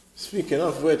rights. Speaking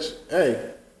of which,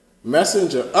 hey,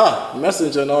 Messenger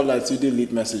now lets you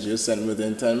delete messages sent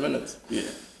within 10 minutes. Yeah.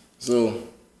 So,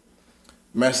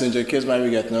 Messenger kids might be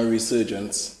getting a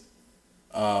resurgence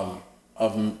of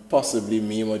possibly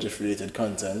meme or just related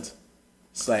content,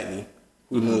 slightly.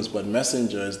 Who knows? But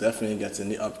Messenger is definitely getting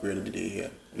the upgrade of the day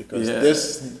here. Because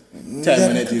this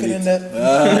 10-minute delete.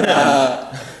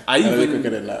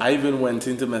 I even went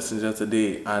into Messenger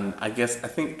today, and I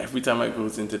think every time I go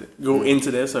into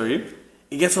there,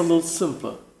 it gets a little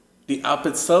simpler. The app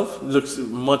itself looks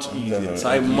much easier, so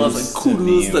I must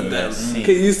kudos to them. It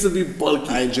used to be bulky.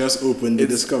 I just opened the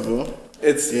Discover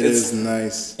It is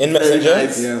nice. In Messenger?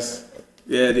 nice. Yes.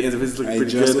 Yeah, the interface is looking I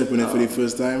pretty just good. opened it for the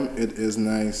first time. It is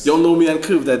nice. Y'all know me and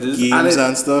Curved Edges. Games and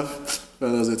and stuff.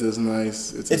 Fellas, it is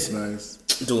nice. It is nice.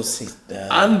 Don't say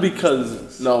that. and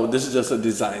because, no, this is just a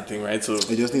design thing, right? So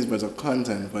It just needs better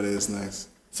content, but it is nice.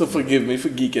 So forgive me for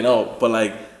geeking out, but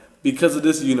like because of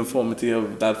this uniformity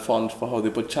of that font for how they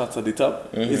put chats at the top,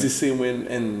 it's the same way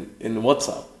in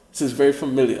WhatsApp. So it's very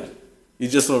familiar. You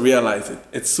just don't realize it.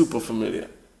 It's super familiar.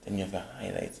 Then you have to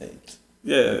highlight it.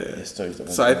 Yeah. The stories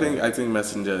about So I think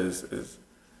Messenger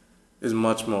is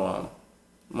much more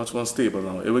stable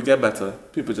now. It will get better.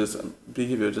 People just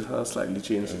behavior just has slightly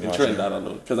changed in Trinidad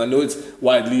alone. Because I know it's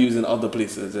widely used in other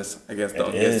places. Just I guess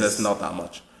that's not that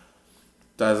much.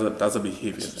 That's a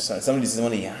behavior thing. So some of these is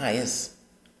one of the highest.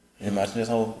 Imagine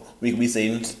just how we could be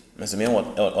saying Messenger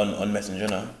on Messenger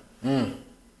now.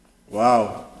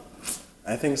 Wow.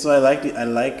 I think so.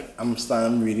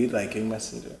 I'm really liking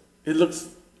Messenger. It looks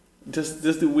just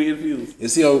the way it feels. You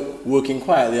see how working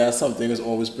quietly as something is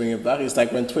always bringing it back. It's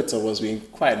like when Twitter was being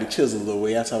quietly chiseled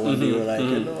away. That's how when they were like,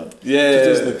 you know,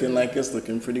 Twitter's looking like it's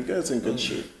looking pretty good. It's in good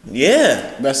shape.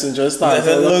 Yeah. Messenger started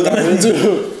to look that way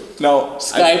too. Now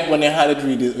Skype when they had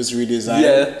it was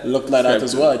redesigned, looked like that Skype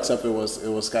as well. Except it was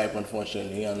Skype,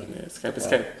 unfortunately. And Skype is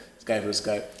well, Skype. Skype is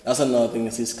Skype. That's another thing.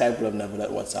 You see, Skype would have never let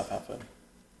WhatsApp happen.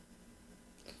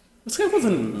 Skype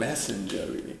wasn't Messenger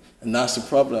really. And that's the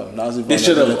problem. That's the They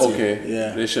should have vulnerability.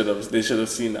 Yeah. They should have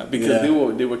seen that because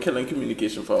they were killing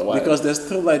communication for a while. Because there's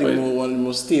still like one of the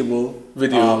most stable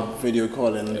Video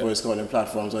calling and voice calling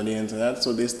platforms on the internet.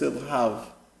 So they still have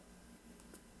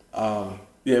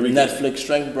Netflix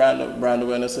strength brand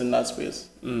awareness in that space.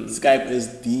 Skype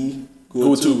is the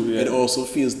go-to. It also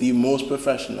feels the most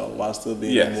professional while still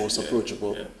being the most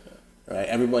approachable. Right?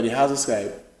 Everybody has a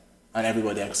Skype and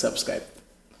everybody accepts Skype.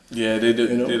 Yeah, they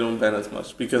don't ban as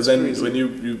much because then when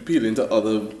you peel into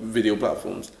other video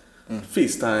platforms,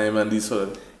 FaceTime and these sort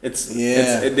of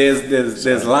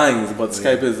there's lines, but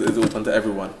Skype is open to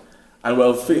everyone. And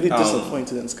really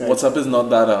disappointed in Skype. WhatsApp is not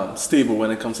that stable when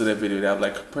it comes to their video. They have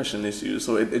like compression issues,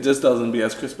 so it just doesn't be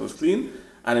as crisp as clean,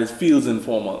 and it feels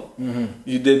informal.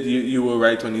 You were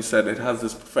right when you said it has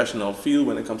this professional feel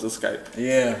when it comes to Skype.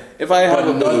 Yeah. If I had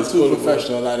not too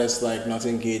professional that it's like not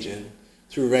engaging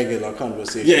through regular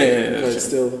conversation. Because it's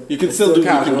still you can still do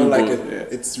casual, like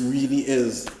both, it really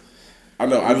is. I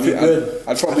know. Really good.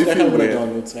 I'd probably feel feel weird.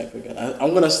 download Skype again.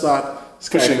 I'm gonna start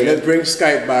Skype. Let's bring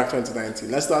Skype back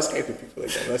 2019. Let's start Skyping people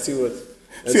again. Let's see what.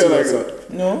 See how that goes.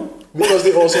 No. Because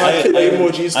they also had killer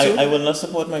emojis too. I will not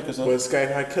support Microsoft. But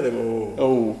Skype had killer.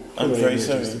 I'm very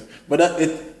sorry. But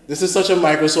this is such a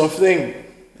Microsoft thing.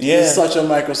 Yeah. It's such a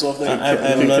Microsoft thing.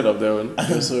 I'm not up there.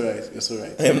 It's alright. It's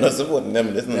alright. I am not supporting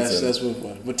them. Let's move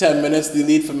on. But 10 minutes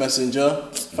delete for Messenger.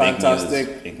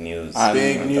 Fantastic. Big news.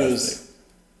 Big news.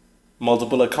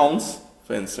 Multiple accounts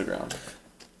for Instagram.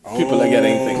 People are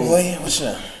getting things. Boy, what's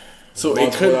that? So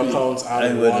it could be accounts I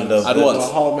at would once. love At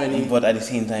once. How many? But at the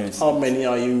same time, it's. How many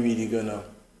are you really gonna?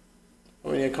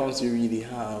 How many accounts do you really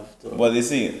have? Well, you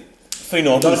see, for the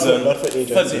normal person, not for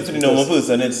agents, for the normal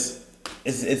person,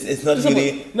 it's not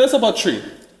really. No, it's about 3.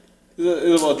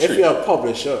 It's about 3. If you're a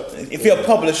publisher, If you're a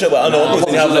publisher, but I know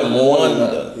person you have like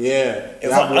one. yeah.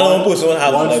 If I know person will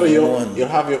have one like for your, one. you'll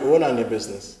have your own on your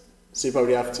business, so you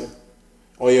probably have to,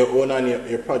 or your own on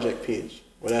your project page,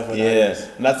 whatever. Yeah, that is.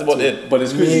 that's about it. But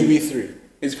it's crazy. Maybe 3.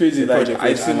 It's crazy. The Like project I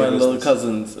page see and my your little business.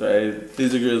 cousins, right?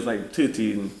 These are girls like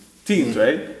 13 teens,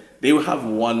 right? They will have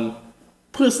one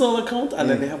personal account and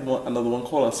then they have another one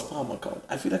called a spam account.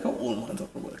 I feel like I'm old man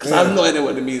talking about it because I have no idea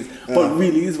what it means. But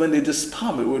really, it's when they just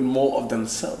spam it with more of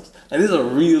themselves. And this is a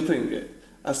real thing. Yeah.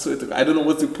 I swear to God. I don't know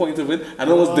what's the point of it. I don't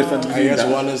know what's different. I guess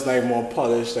one is like more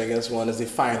polished. I guess one is the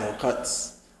final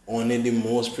cuts, only the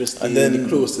most pristine, And then- the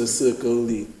closest circle.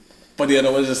 But the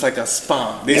other one is just like a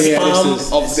spam. They Yeah, spam this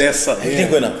is- of their son. Everything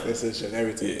going up. This is shit,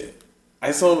 everything. Yeah.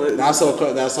 I saw it. That's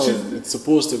how it's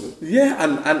supposed to be. Yeah,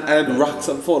 and it racks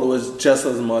up followers just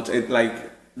as much. It like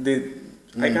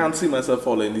I can't see myself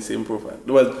following the same profile.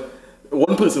 Well,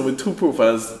 one person with 2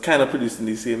 profiles kind of producing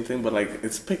the same thing, but like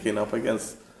it's picking up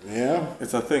against. Yeah.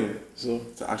 It's a thing. So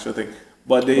It's an actual thing.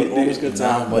 But they always good to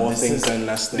have but more this things is- than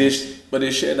less things. but they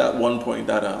shared at one point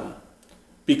that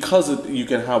because you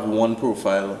can have one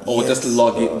profile or just Yes.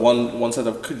 log in one set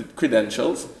of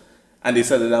credentials, and they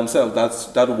said it themselves.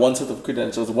 That one set of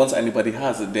credentials. Once anybody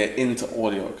has it, they're into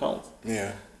all your accounts.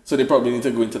 Yeah. So they probably need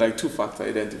to go into like 2-factor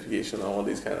identification and all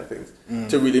these kind of things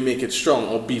to really make it strong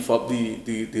or beef up the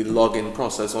login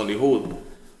process on the whole.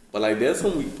 But like there's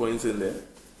some weak points in there.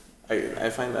 I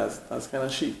find that's kind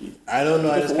of shaky. I don't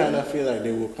know. I just kind of feel like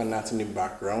they work on that in the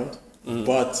background.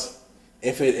 But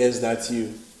if it is that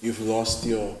you you've lost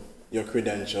your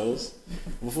credentials.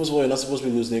 But first of all, you're not supposed to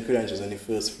be losing your credentials in the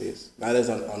first place. That is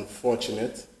an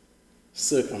unfortunate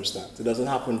circumstance. It doesn't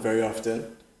happen very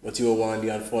often, but you were one of the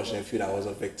unfortunate few that was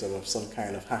a victim of some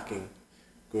kind of hacking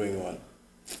going on.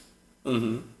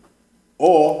 Mm-hmm.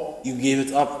 Or you gave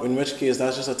it up, in which case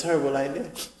that's just a terrible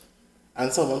idea.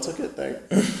 And someone took it. Like,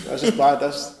 that's just bad.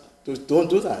 Don't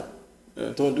do that.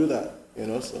 Yeah. Don't do that. You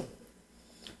know, so.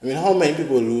 I mean, how many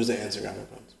people lose their Instagram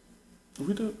accounts?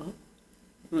 We don't know.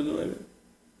 We have no idea.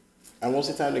 And most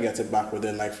of the time they get it back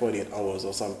within like 48 hours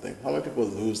or something. How many people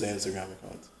lose their Instagram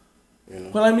account? You know?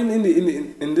 Well, I mean,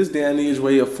 in this day and age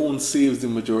where your phone saves the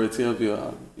majority of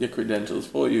your credentials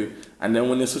for you, and then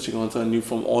when you're switching on to a new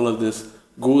phone, all of this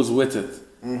goes with it.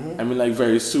 Mm-hmm. I mean, like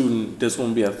very soon this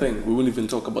won't be a thing. We won't even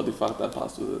talk about the fact that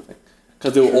passwords are a thing,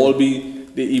 because they will all be.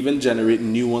 They even generate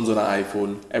new ones on an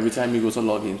iPhone every time you go to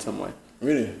log in somewhere.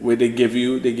 Really? Where they give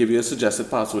you a suggested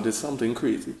password. It's something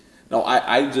crazy. Now,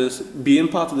 I just, being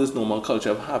part of this normal culture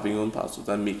of having your own passwords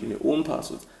and making your own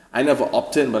passwords, I never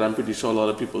opt in, but I'm pretty sure a lot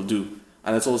of people do.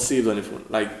 And it's all saved on your phone.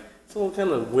 Like, it's all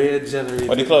kind of weird generated.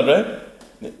 Or the cloud,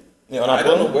 right? Yeah, on I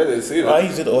Apple? don't know where they save it. I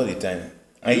use it all the time.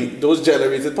 Those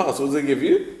generated passwords they give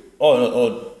you?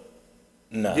 No.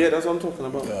 Yeah, that's what I'm talking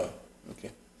about. Yeah.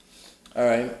 Okay. All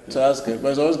right. So that's good. But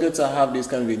it's always good to have these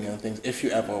convenient things if you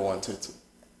ever wanted to.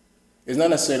 It's not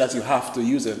necessarily that you have to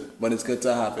use it, but it's good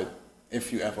to have it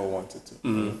if you ever wanted to.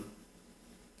 Mm-hmm.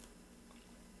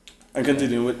 And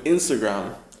continuing with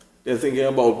Instagram, they're thinking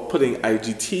about putting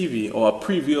IGTV or a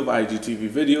preview of IGTV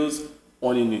videos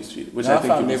on your newsfeed, which I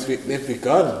think they've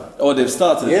begun. Oh, they've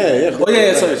started. Yeah. Oh,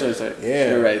 yeah. Sorry. Yeah.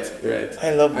 You're right.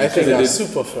 I love I this. think that's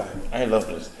super fly. I love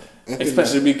this.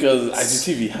 Especially because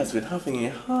IGTV has been having a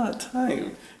hard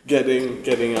time getting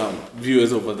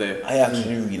viewers over there. I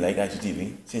actually really like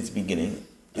IGTV since the beginning.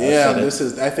 Yeah, I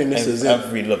think this is it.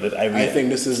 I've really loved it. I think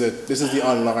this is it. This is the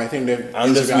unlock. I think that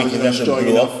I'm just Instagram is waiting in a for them to strong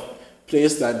blow enough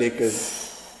place that they could,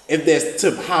 if there's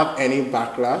to have any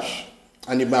backlash,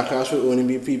 and the backlash will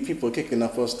only be people kicking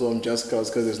up a storm just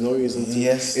because there's no reason to.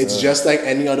 Yes. It's just like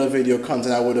any other video content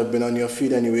that would have been on your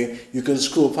feed anyway. You can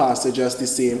scroll past it just the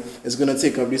same. It's going to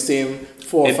take up the same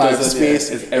 4 or 5 space.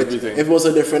 Yeah, it's everything. If it was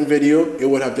a different video, it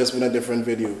would have just been a different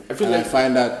video. I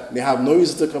find that they have no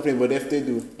reason to complain, but if they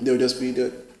do, they'll just be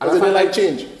the. And I find like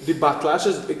change. The backlash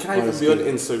is it can't even be on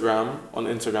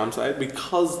Instagram side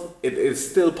because it is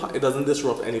still it doesn't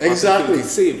disrupt any part exactly of the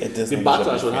same. The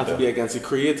backlash would have to be against the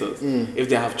creators if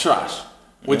they have trash.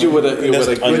 Which you would have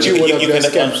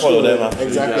just follow them.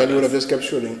 Exactly, and you would have just kept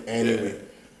scrolling anyway. Yeah.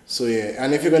 So yeah,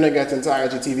 and if you're gonna get into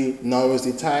IGTV, now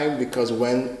is the time because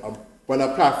when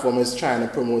a platform is trying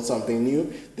to promote something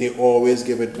new, they always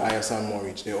give it bias and more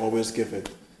reach. They always give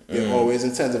it. They always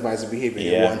incentivize the behavior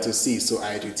they want to see. So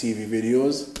IGTV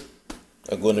videos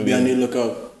are going to be on the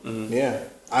lookout. Yeah,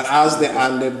 and as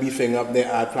they're beefing up their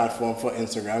ad platform for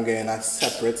Instagram, getting that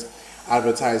separate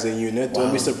advertising unit,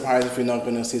 don't be surprised if you're not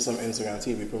going to see some Instagram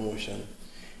TV promotion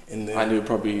in there. And you'll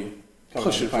probably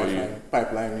push it for you.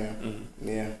 Pipeline,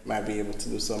 yeah. Yeah, might be able to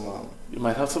do some. You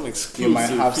might have some exclusive you might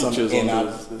have features some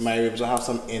in-app. Might be able to have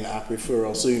some in-app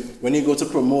referrals. So when you go to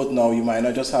promote now, you might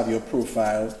not just have your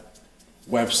profile,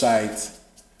 website,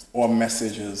 or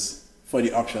messages for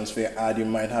the options for your ad. You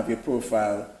might have your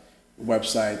profile,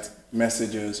 website,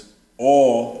 messages,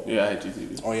 or your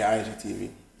IGTV.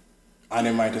 And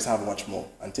they might just have much more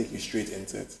and take you straight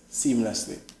into it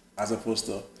seamlessly, as opposed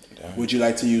to, would you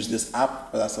like to use this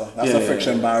app? That's a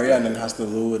friction barrier, and then it has to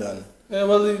load and. Yeah,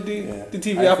 well, the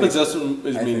TV app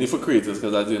is mainly for creators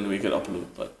because that's the only way you can upload.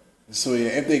 But so yeah,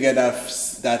 if they get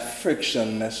that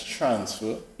frictionless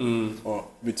transfer or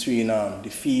between the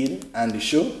feed and the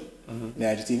show, the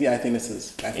IGTV, I think this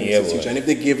is huge. And if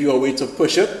they give you a way to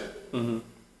push it,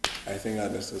 I think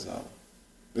that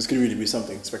this could really be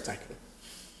something spectacular.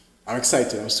 I'm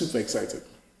excited. I'm super excited.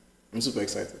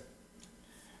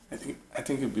 I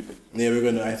think it'll be big. Yeah, we're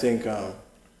gonna. I think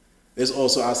there's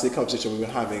also as the conversation we were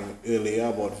having earlier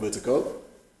about vertical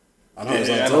and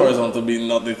horizontal. And horizontal being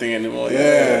not the thing anymore.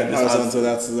 Yeah, horizontal.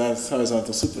 That's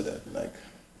horizontal super dead. Like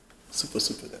super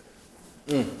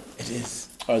dead. It is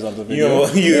horizontal video.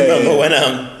 You remember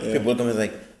when people come and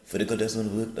like vertical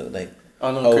doesn't work though, like.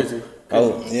 Oh no, crazy.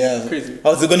 Crazy.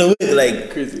 How's it gonna work?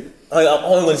 Like crazy. I'm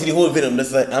only gonna see the whole video. I'm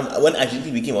just like, when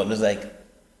IGTV came out, I was like,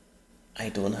 I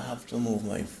don't have to move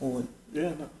my phone. Yeah,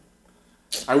 no.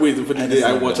 I waited for the day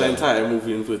I watched the entire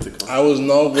movie in vertical. I was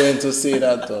not going to say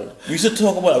that though. We should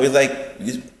talk about it. I was like,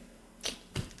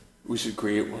 we should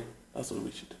create one. That's what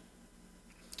we should.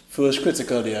 First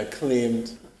critically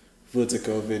acclaimed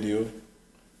vertical video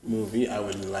movie. I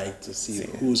would like to see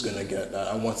who's gonna get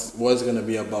that and what's it gonna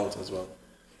be about as well.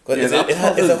 But Yeah, that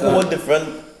it's a part whole is different.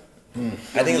 I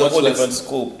think it's a Much whole less- different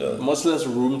scope, though. much less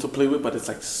room to play with, but it's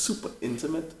like super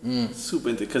intimate. Super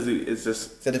intimate because it's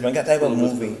just It's a different type of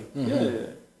movie. Yeah.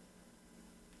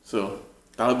 So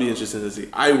that would be interesting to see.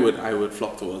 I would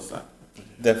flock towards that.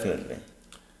 Definitely.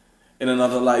 In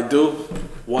another light, though,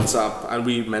 WhatsApp, and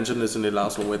we mentioned this in the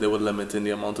last one where they were limiting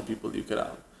the amount of people you could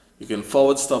have. You can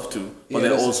forward stuff to, but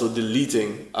they're Yes. also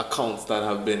deleting accounts that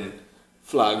have been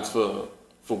flagged for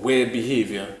weird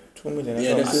behavior. 2 million.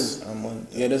 Yeah, accounts this is a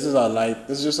month.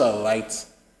 this is just a light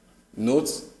note,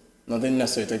 nothing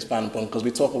necessary to expand upon because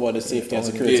we talk about the safety and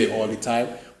security Yeah. all the time.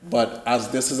 But as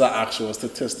this is an actual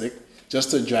statistic,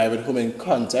 just to drive it home in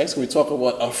context, we talk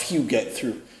about a few get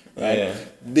through. Right? Yeah.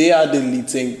 They are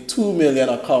deleting 2 million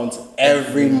accounts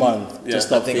every month Yeah. to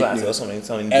stop I think fake last year news. was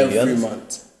something Every billions.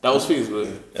 month. That was Facebook.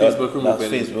 That Facebook was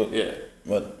removing. Facebook. Yeah,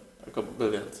 But a couple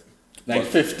billions. Like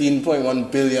 15.1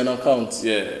 billion accounts.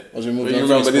 Yeah. Was removed But you on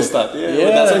remember this Facebook. stat? Yeah.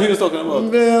 Well, that's what he was talking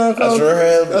about. Billion accounts. that's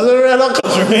real. That's a real account.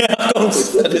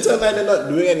 Pretend like they're not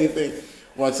doing anything.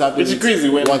 WhatsApp Which is crazy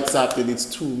when- WhatsApp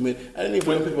deletes 2 million. I don't even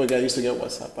know when people used to get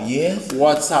WhatsApp. Back. Yes.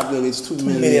 WhatsApp deletes 2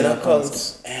 million, million accounts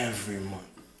accounts. every month.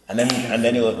 And then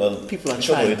it was, well, People are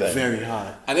trouble trying with that. very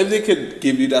hard. And if they could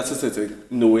give you that statistic,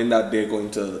 knowing that they're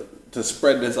going to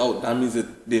spread this out, that means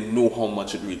that they know how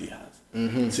much it really has.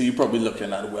 So you're probably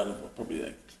looking at probably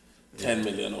like 10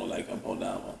 million or like about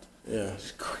that amount. Yeah,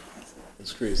 It's crazy.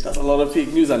 it's crazy. That's a lot of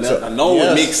fake news, and So, now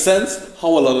yes. it makes sense how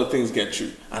a lot of things get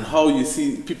through, and how you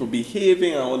see people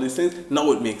behaving and all these things.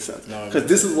 Now it makes sense Now it because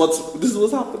this is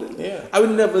what's happening. Yeah. I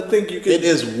would never think you could. It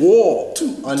is war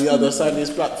on the other side of these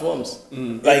platforms.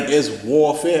 Like- It is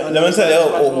warfare. on Let the me other tell side you of the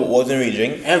platform. what wasn't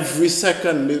raging. Every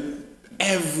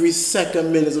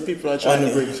second, millions of people are trying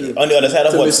to break through. On the other side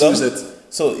of to WhatsApp, misuse it.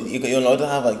 so you're allowed to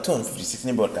have like 250,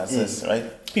 16 broadcasters, right?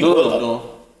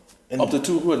 no. in- Up to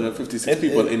 256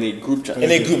 people in a group chat.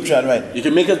 in a group chat, right? You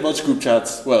can make as much group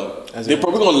chats. Well, As they're you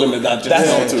probably gonna limit that just That's,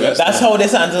 down to it. that's how they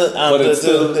handle But it's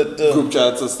still the group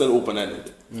chats are still open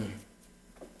ended.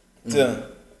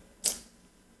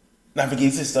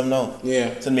 navigate system now.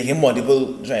 Yeah. So making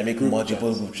multiple, try and make Group multiple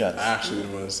chats. group chats. I actually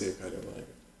didn't want to say it kind of like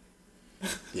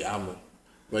yeah, man.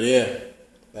 But yeah,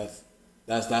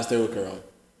 that's their workaround.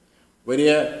 But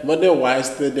yeah, but they're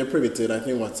wise, they're privy to it. I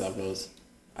think WhatsApp knows,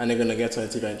 and they're gonna get to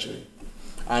it eventually.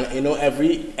 And you know,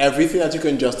 everything that you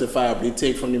can justifiably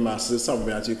take from the masses is something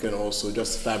that you can also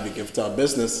justifiably give to a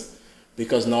business,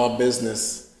 because now a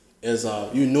business is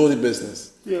you know the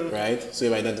business, right? So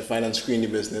you've identified and screened the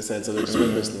business, and it's a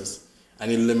legitimate business,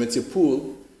 and you limit your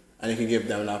pool, and you can give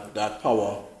them that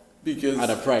power Because at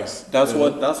a price. That's you know?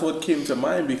 that's what came to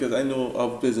mind, because I know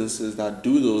of businesses that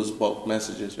do those bulk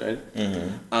messages, right?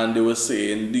 And they were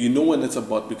saying, do you know when it's a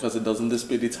bot because it doesn't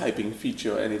display the typing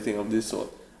feature or anything of this sort,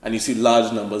 and you see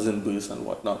large numbers in bursts and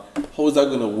whatnot? How is that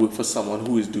going to work for someone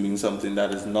who is doing something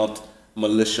that is not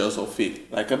malicious or fake,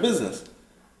 like a business?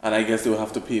 And I guess they will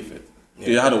have to pay for it.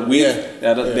 They had to wait. Yeah.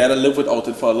 They had to live without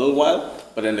it for a little while,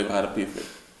 but then they will have to pay for it.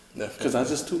 Definitely. Because that's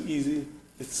just too easy.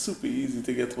 It's super easy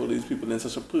to get all these people in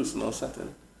such a personal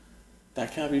setting.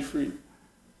 That can't be free.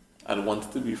 I'd want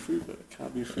it to be free, but it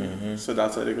can't be free. So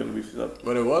that's why they're going to be set up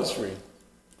But it was free.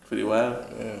 pretty well.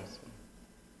 Yeah.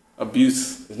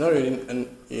 Abuse. It's not really,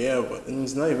 but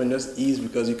it's not even just ease,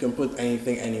 because you can put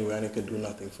anything anywhere and it could do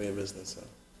nothing for your business. So.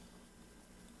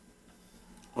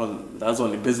 Well, that's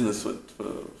only business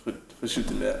for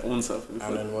shooting their own self in the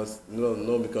And foot. then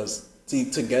no, because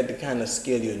to get the kind of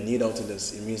scale you need out of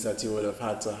this, it means that you would have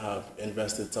had to have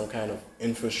invested some kind of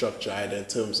infrastructure, either in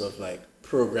terms of like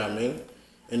programming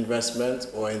investment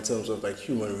or in terms of like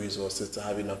human resources, to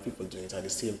have enough people doing it at the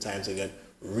same time to get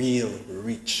real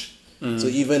reach. So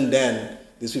even then,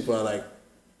 these people are like,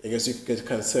 I guess you could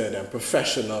consider them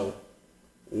professional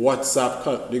WhatsApp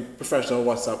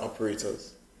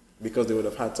operators, because they would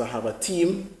have had to have a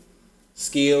team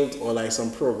scaled, or like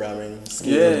some programming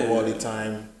scaled all the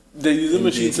time. They're using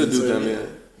machines to do them, yeah.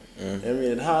 yeah. I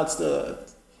mean, it hurts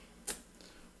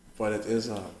but it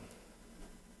is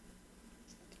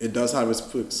it does have its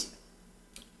perks.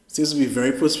 Seems to be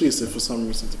very persuasive for some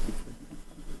reason to people.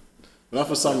 Not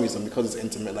for some reason, because it's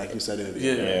intimate, like you said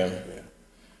earlier. Yeah.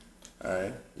 All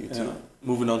right, YouTube. Yeah.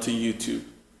 Moving on to YouTube.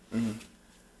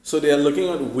 So they are looking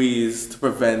at ways to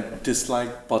prevent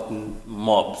dislike button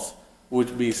mobs,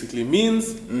 which basically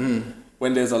means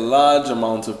when there's a large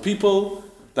amount of people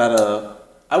that are,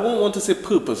 I won't want to say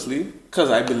purposely, because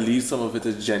I believe some of it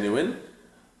is genuine,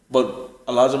 but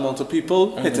a large amount of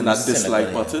people hitting that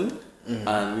dislike button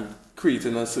and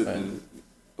creating a certain,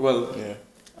 Yeah.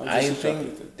 I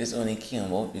think this only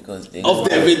came out because they Of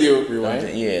their video.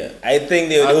 Rewind? Yeah. I think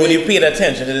they only paid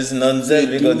attention to this nonsense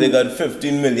because they got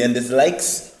 15 million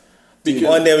dislikes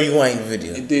on their Rewind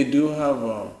video. They do have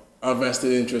a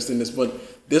vested interest in this,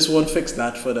 but this won't fix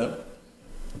that for them.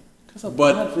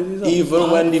 But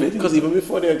even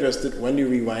before they addressed it, when the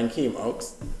Rewind came out,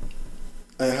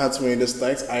 and it had so many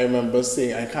dislikes, I remember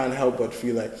saying I can't help but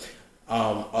feel like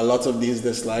a lot of these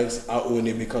dislikes are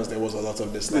only because there was a lot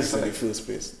of dislikes in the first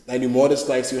place. Like the more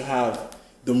dislikes you have,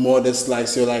 the more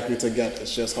dislikes you're likely to get.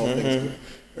 It's just how things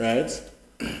go, right?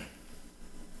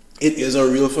 It is a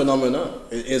real phenomenon.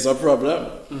 It is a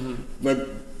problem. But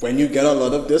when you get a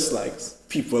lot of dislikes,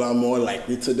 people are more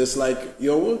likely to dislike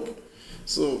your work.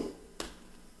 So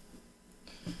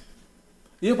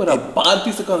yeah, but a bad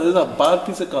piece of content is a bad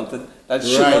piece of content that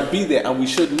should not be there, and we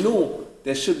should know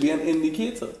there should be an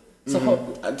indicator. So,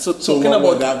 what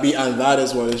would that be? And that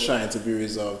is what is trying to be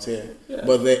resolved here. Yeah.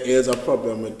 But there is a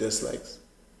problem with dislikes.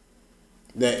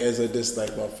 There is a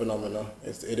dislike mob phenomenon.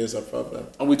 It is a problem.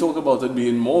 And we talk about it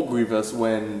being more grievous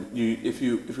when if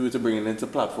you were to bring it into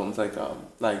platforms like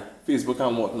Facebook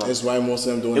and whatnot. That's why most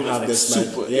of them don't have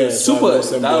dislike.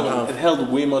 It held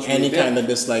way much any kind of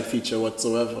dislike feature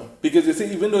whatsoever. Because you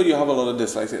see, even though you have a lot of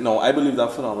dislikes, no, I believe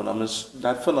that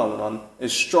phenomenon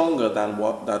is stronger than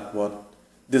what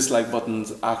dislike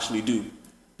buttons actually do,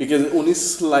 because it only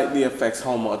slightly affects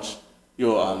how much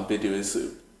your video is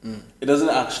served. It doesn't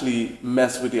actually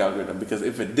mess with the algorithm, because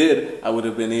if it did, I would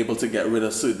have been able to get rid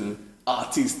of certain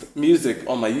artist music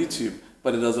on my YouTube,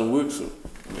 but it doesn't work so.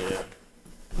 Yeah.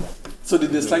 So the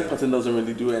dislike button doesn't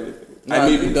really do anything.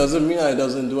 It doesn't mean that it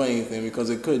doesn't do anything,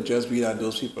 because it could just be that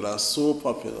those people are so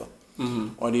popular,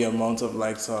 or the amount of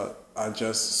likes are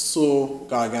just so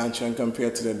gargantuan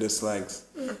compared to the dislikes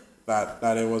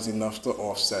that it was enough to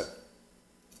offset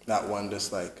that one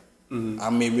dislike.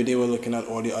 And maybe they were looking at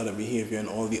all the other behavior and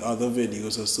all the other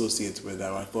videos associated with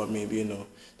them. I thought maybe, this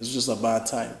was just a bad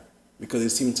time, because they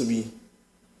seemed to be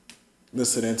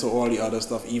listening to all the other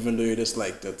stuff, even though you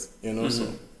disliked it, So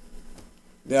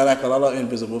there are like a lot of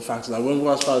invisible factors. I wouldn't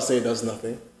go as far as say it does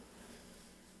nothing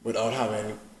without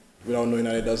knowing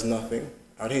that it does nothing.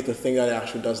 I'd hate to think that it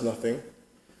actually does nothing,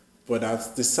 but that's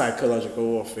the psychological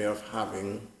warfare of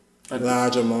having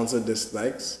large amounts of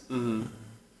dislikes.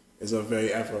 Is a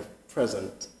very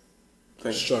ever-present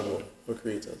struggle for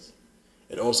creators.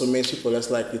 It also makes people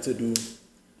less likely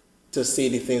to say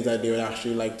the things that they would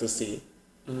actually like to say,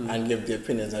 and give the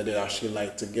opinions that they'd actually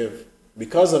like to give,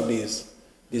 because of these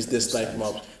dislike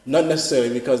mobs. Not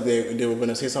necessarily because they were going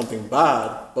to say something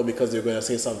bad, but because they're going to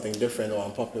say something different or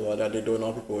unpopular that they don't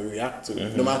know people will react to,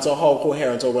 no matter how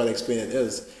coherent or well explained it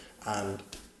is. And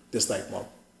dislike mob,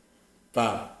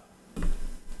 bam.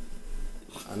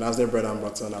 And that's their bread and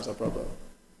butter, and that's a problem.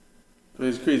 But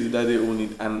it's crazy that they only,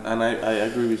 and I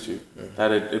agree with you,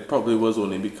 that it probably was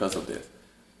only because of this.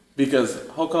 Because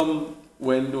how come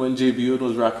when JBO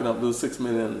was racking up those 7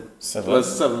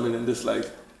 million dislikes,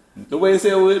 nobody say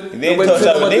a word? They didn't touch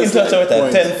out with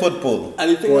a 10-foot pole.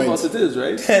 And the thing about it is,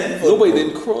 right? Nobody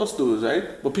didn't cross those,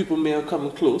 right? But people may have come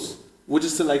close, which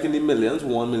is still like in the millions,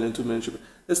 1 million, 2 million.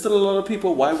 There's still a lot of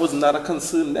people. Why wasn't that a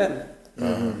concern then?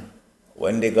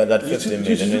 When they got that 15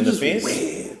 million in the face?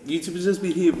 YouTube just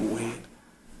behave weird.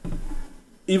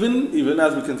 Even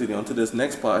as we continue on to this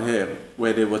next part here,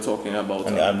 where they were talking about...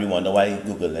 And we wonder why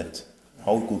Google let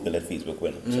Facebook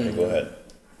win. So go ahead.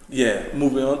 Yeah,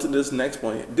 moving on to this next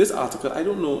point. This article, I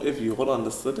don't know if you all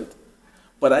understood it,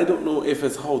 but I don't know if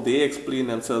it's how they explain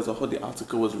themselves or how the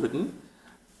article was written.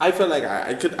 I felt like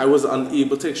I was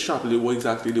unable to extrapolate what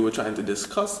exactly they were trying to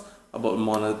discuss about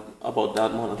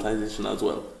that monetization as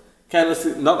well. Kind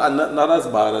of not as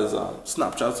bad as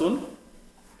Snapchat's own.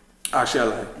 Actually, I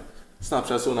lie.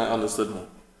 Snapchat's own I understood more.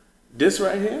 This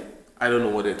right here, I don't know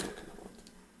what they're talking about.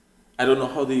 I don't know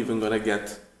how they're even gonna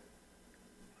get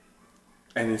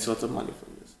any sort of money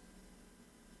from this.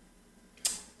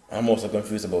 I'm also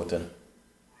confused about it.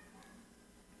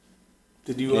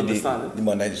 Did you understand it? The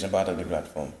monetization part of the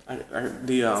platform. For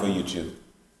YouTube.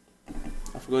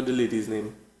 I forgot the lady's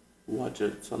name.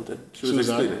 Wadjet something. She was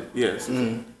explaining. Yes.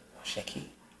 Shaky.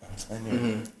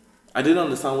 I didn't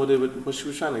understand what she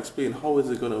was trying to explain. How is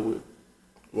it going to work?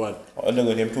 What? How they're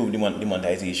going to improve the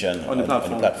monetization on the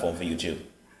platform for YouTube.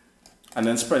 And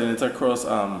then spreading it across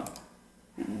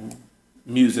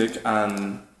music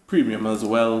and premium as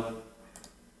well.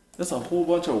 There's a whole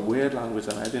bunch of weird language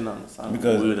and I didn't understand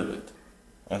a word of it.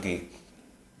 Okay.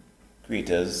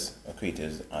 Creators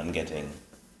aren't getting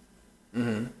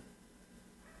the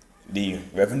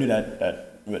revenue that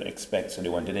we would expect, so they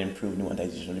wanted to improve the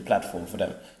monetization of the platform for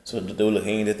them. So they were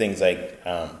looking into things like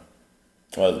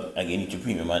Well, again, YouTube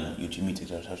Premium and YouTube Music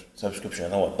subscription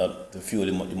and whatnot to fuel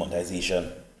the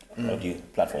monetization of the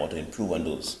platform or to improve on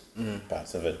those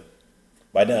parts of it.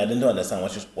 But then I didn't understand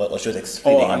what she was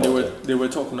explaining. Oh, and about they were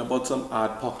talking about some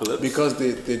adpocalypse. Because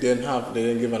they didn't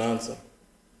give an answer.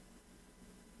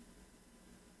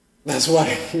 That's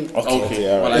why. Okay,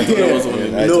 Well, all I right. thought that was only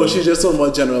No, she's just talking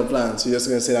about general plans. She's just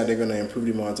going to say that they're going to improve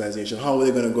the monetization. How are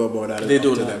they going to go about that? They It's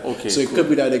up don't to know. them. Okay, So it cool. could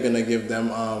be that they're going to give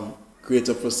them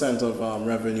greater percent of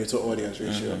revenue to audience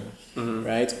ratio,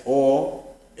 right? Or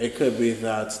it could be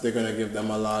that they're going to give them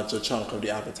a larger chunk of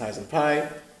the advertising pie.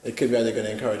 It could be that they're going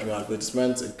to encourage more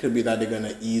advertisements. It could be that they're going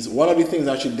to ease. One of the things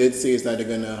that she did say is that they're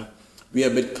going to be a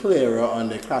bit clearer on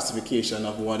the classification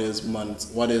of what is going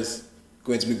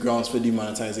to be grounds for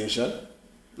demonetization.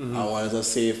 And what is a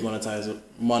safe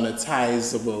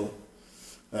monetizable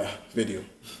video.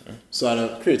 So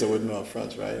a creator would know up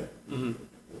front, right?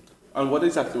 And what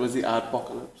exactly was the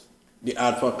adpocalypse? The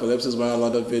adpocalypse is when a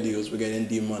lot of videos were getting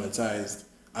demonetized.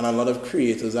 And a lot of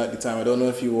creators at the time, I don't know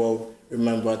if you all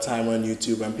remember a time on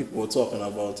YouTube when people were talking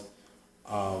about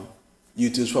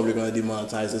YouTube's probably going to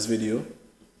demonetize this video.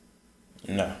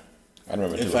 No, I don't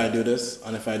remember. If I do this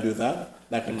and if I do that,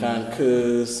 like I can't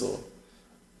curse or...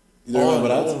 You don't remember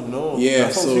that? No. Yeah,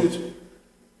 That sounds so huge.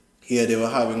 here they were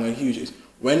having a huge...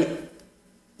 When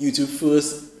YouTube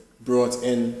first brought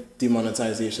in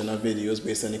demonetization of videos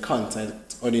based on the content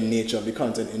or the nature of the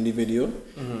content in the video,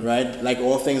 right? Like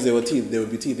all things, there would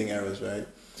be teething errors, right?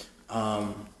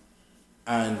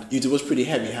 And YouTube was pretty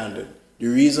heavy-handed. The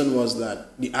reason was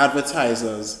that the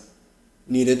advertisers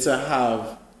needed to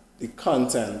have the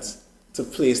content to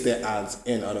place their ads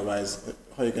in, otherwise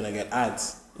how are you going to get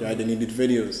ads? Right? They needed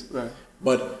videos. Right.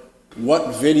 But what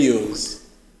videos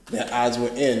their ads were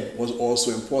in was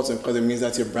also important because it means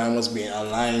that your brand was being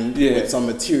aligned with some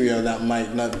material that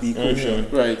might not be kosher.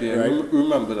 Right, yeah. Right?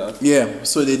 Remember that. Yeah,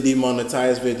 so they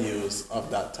demonetized videos of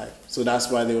that type. So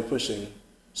that's why they were pushing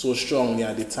so strongly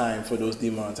at the time for those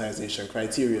demonetization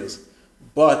criterias.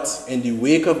 But in the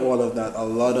wake of all of that, a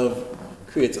lot of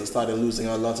creators started losing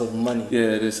a lot of money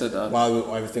Yeah, they said that.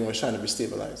 while everything was trying to be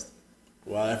stabilized.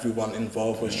 While everyone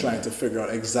involved was trying to figure out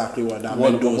exactly what that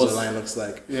Mendoza line looks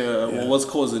like. What was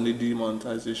causing the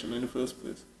demonetization in the first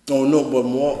place? Oh no, but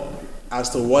more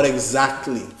as to what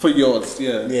exactly. For yours,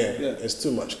 yeah. It's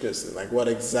too much cursing. Like what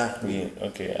exactly? Yeah,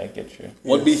 okay, I get you.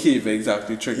 What behavior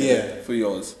exactly triggered it for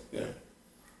yours? Yeah.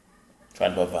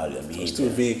 Trying to value and It's behavior. too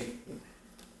vague.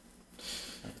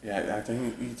 Yeah, I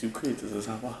think YouTube creators just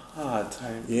have a hard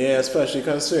time. Yeah, especially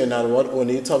considering that what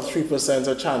only top 3%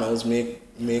 of channels make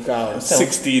out.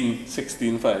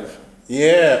 16.5.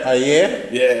 Yeah, a year?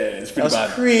 Yeah, it's pretty That's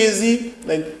bad. crazy.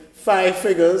 Like 5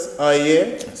 figures a year.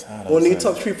 It's hard Only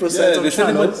outside. top 3% Yeah, of they said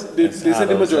channels. they said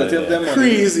the majority of them money,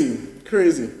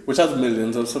 Crazy. which has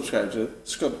millions of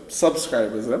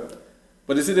subscribers, eh?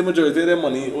 But they say the majority of their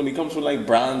money only comes from like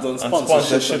brands and And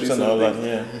sponsorships sponsorships and all that, things.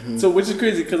 yeah. So which is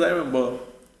crazy because I remember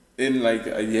in like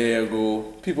a year ago,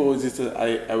 people always used to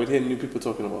I would hear new people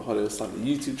talking about how they would start a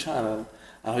YouTube channel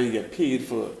and how you get paid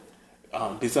for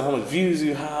based on how much views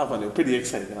you have, and they're pretty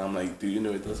excited. And I'm like, do you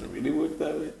know it doesn't really work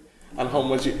that way? And how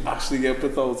much you actually get per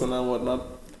thousand and whatnot,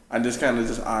 and this kind of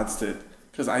just adds to it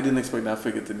because I didn't expect that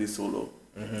figure to be so low.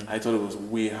 I thought it was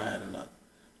way higher than that,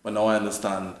 but now I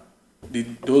understand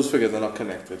those figures are not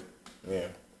connected. Yeah.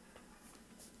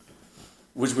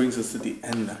 Which brings us to the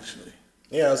end actually.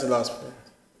 Yeah, that's the last point.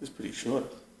 It's pretty short.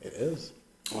 It is.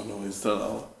 Oh no, it's still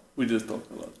out. We just talked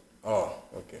a lot. Oh,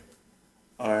 okay.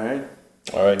 Alright,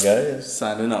 Alright, guys.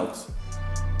 signing out.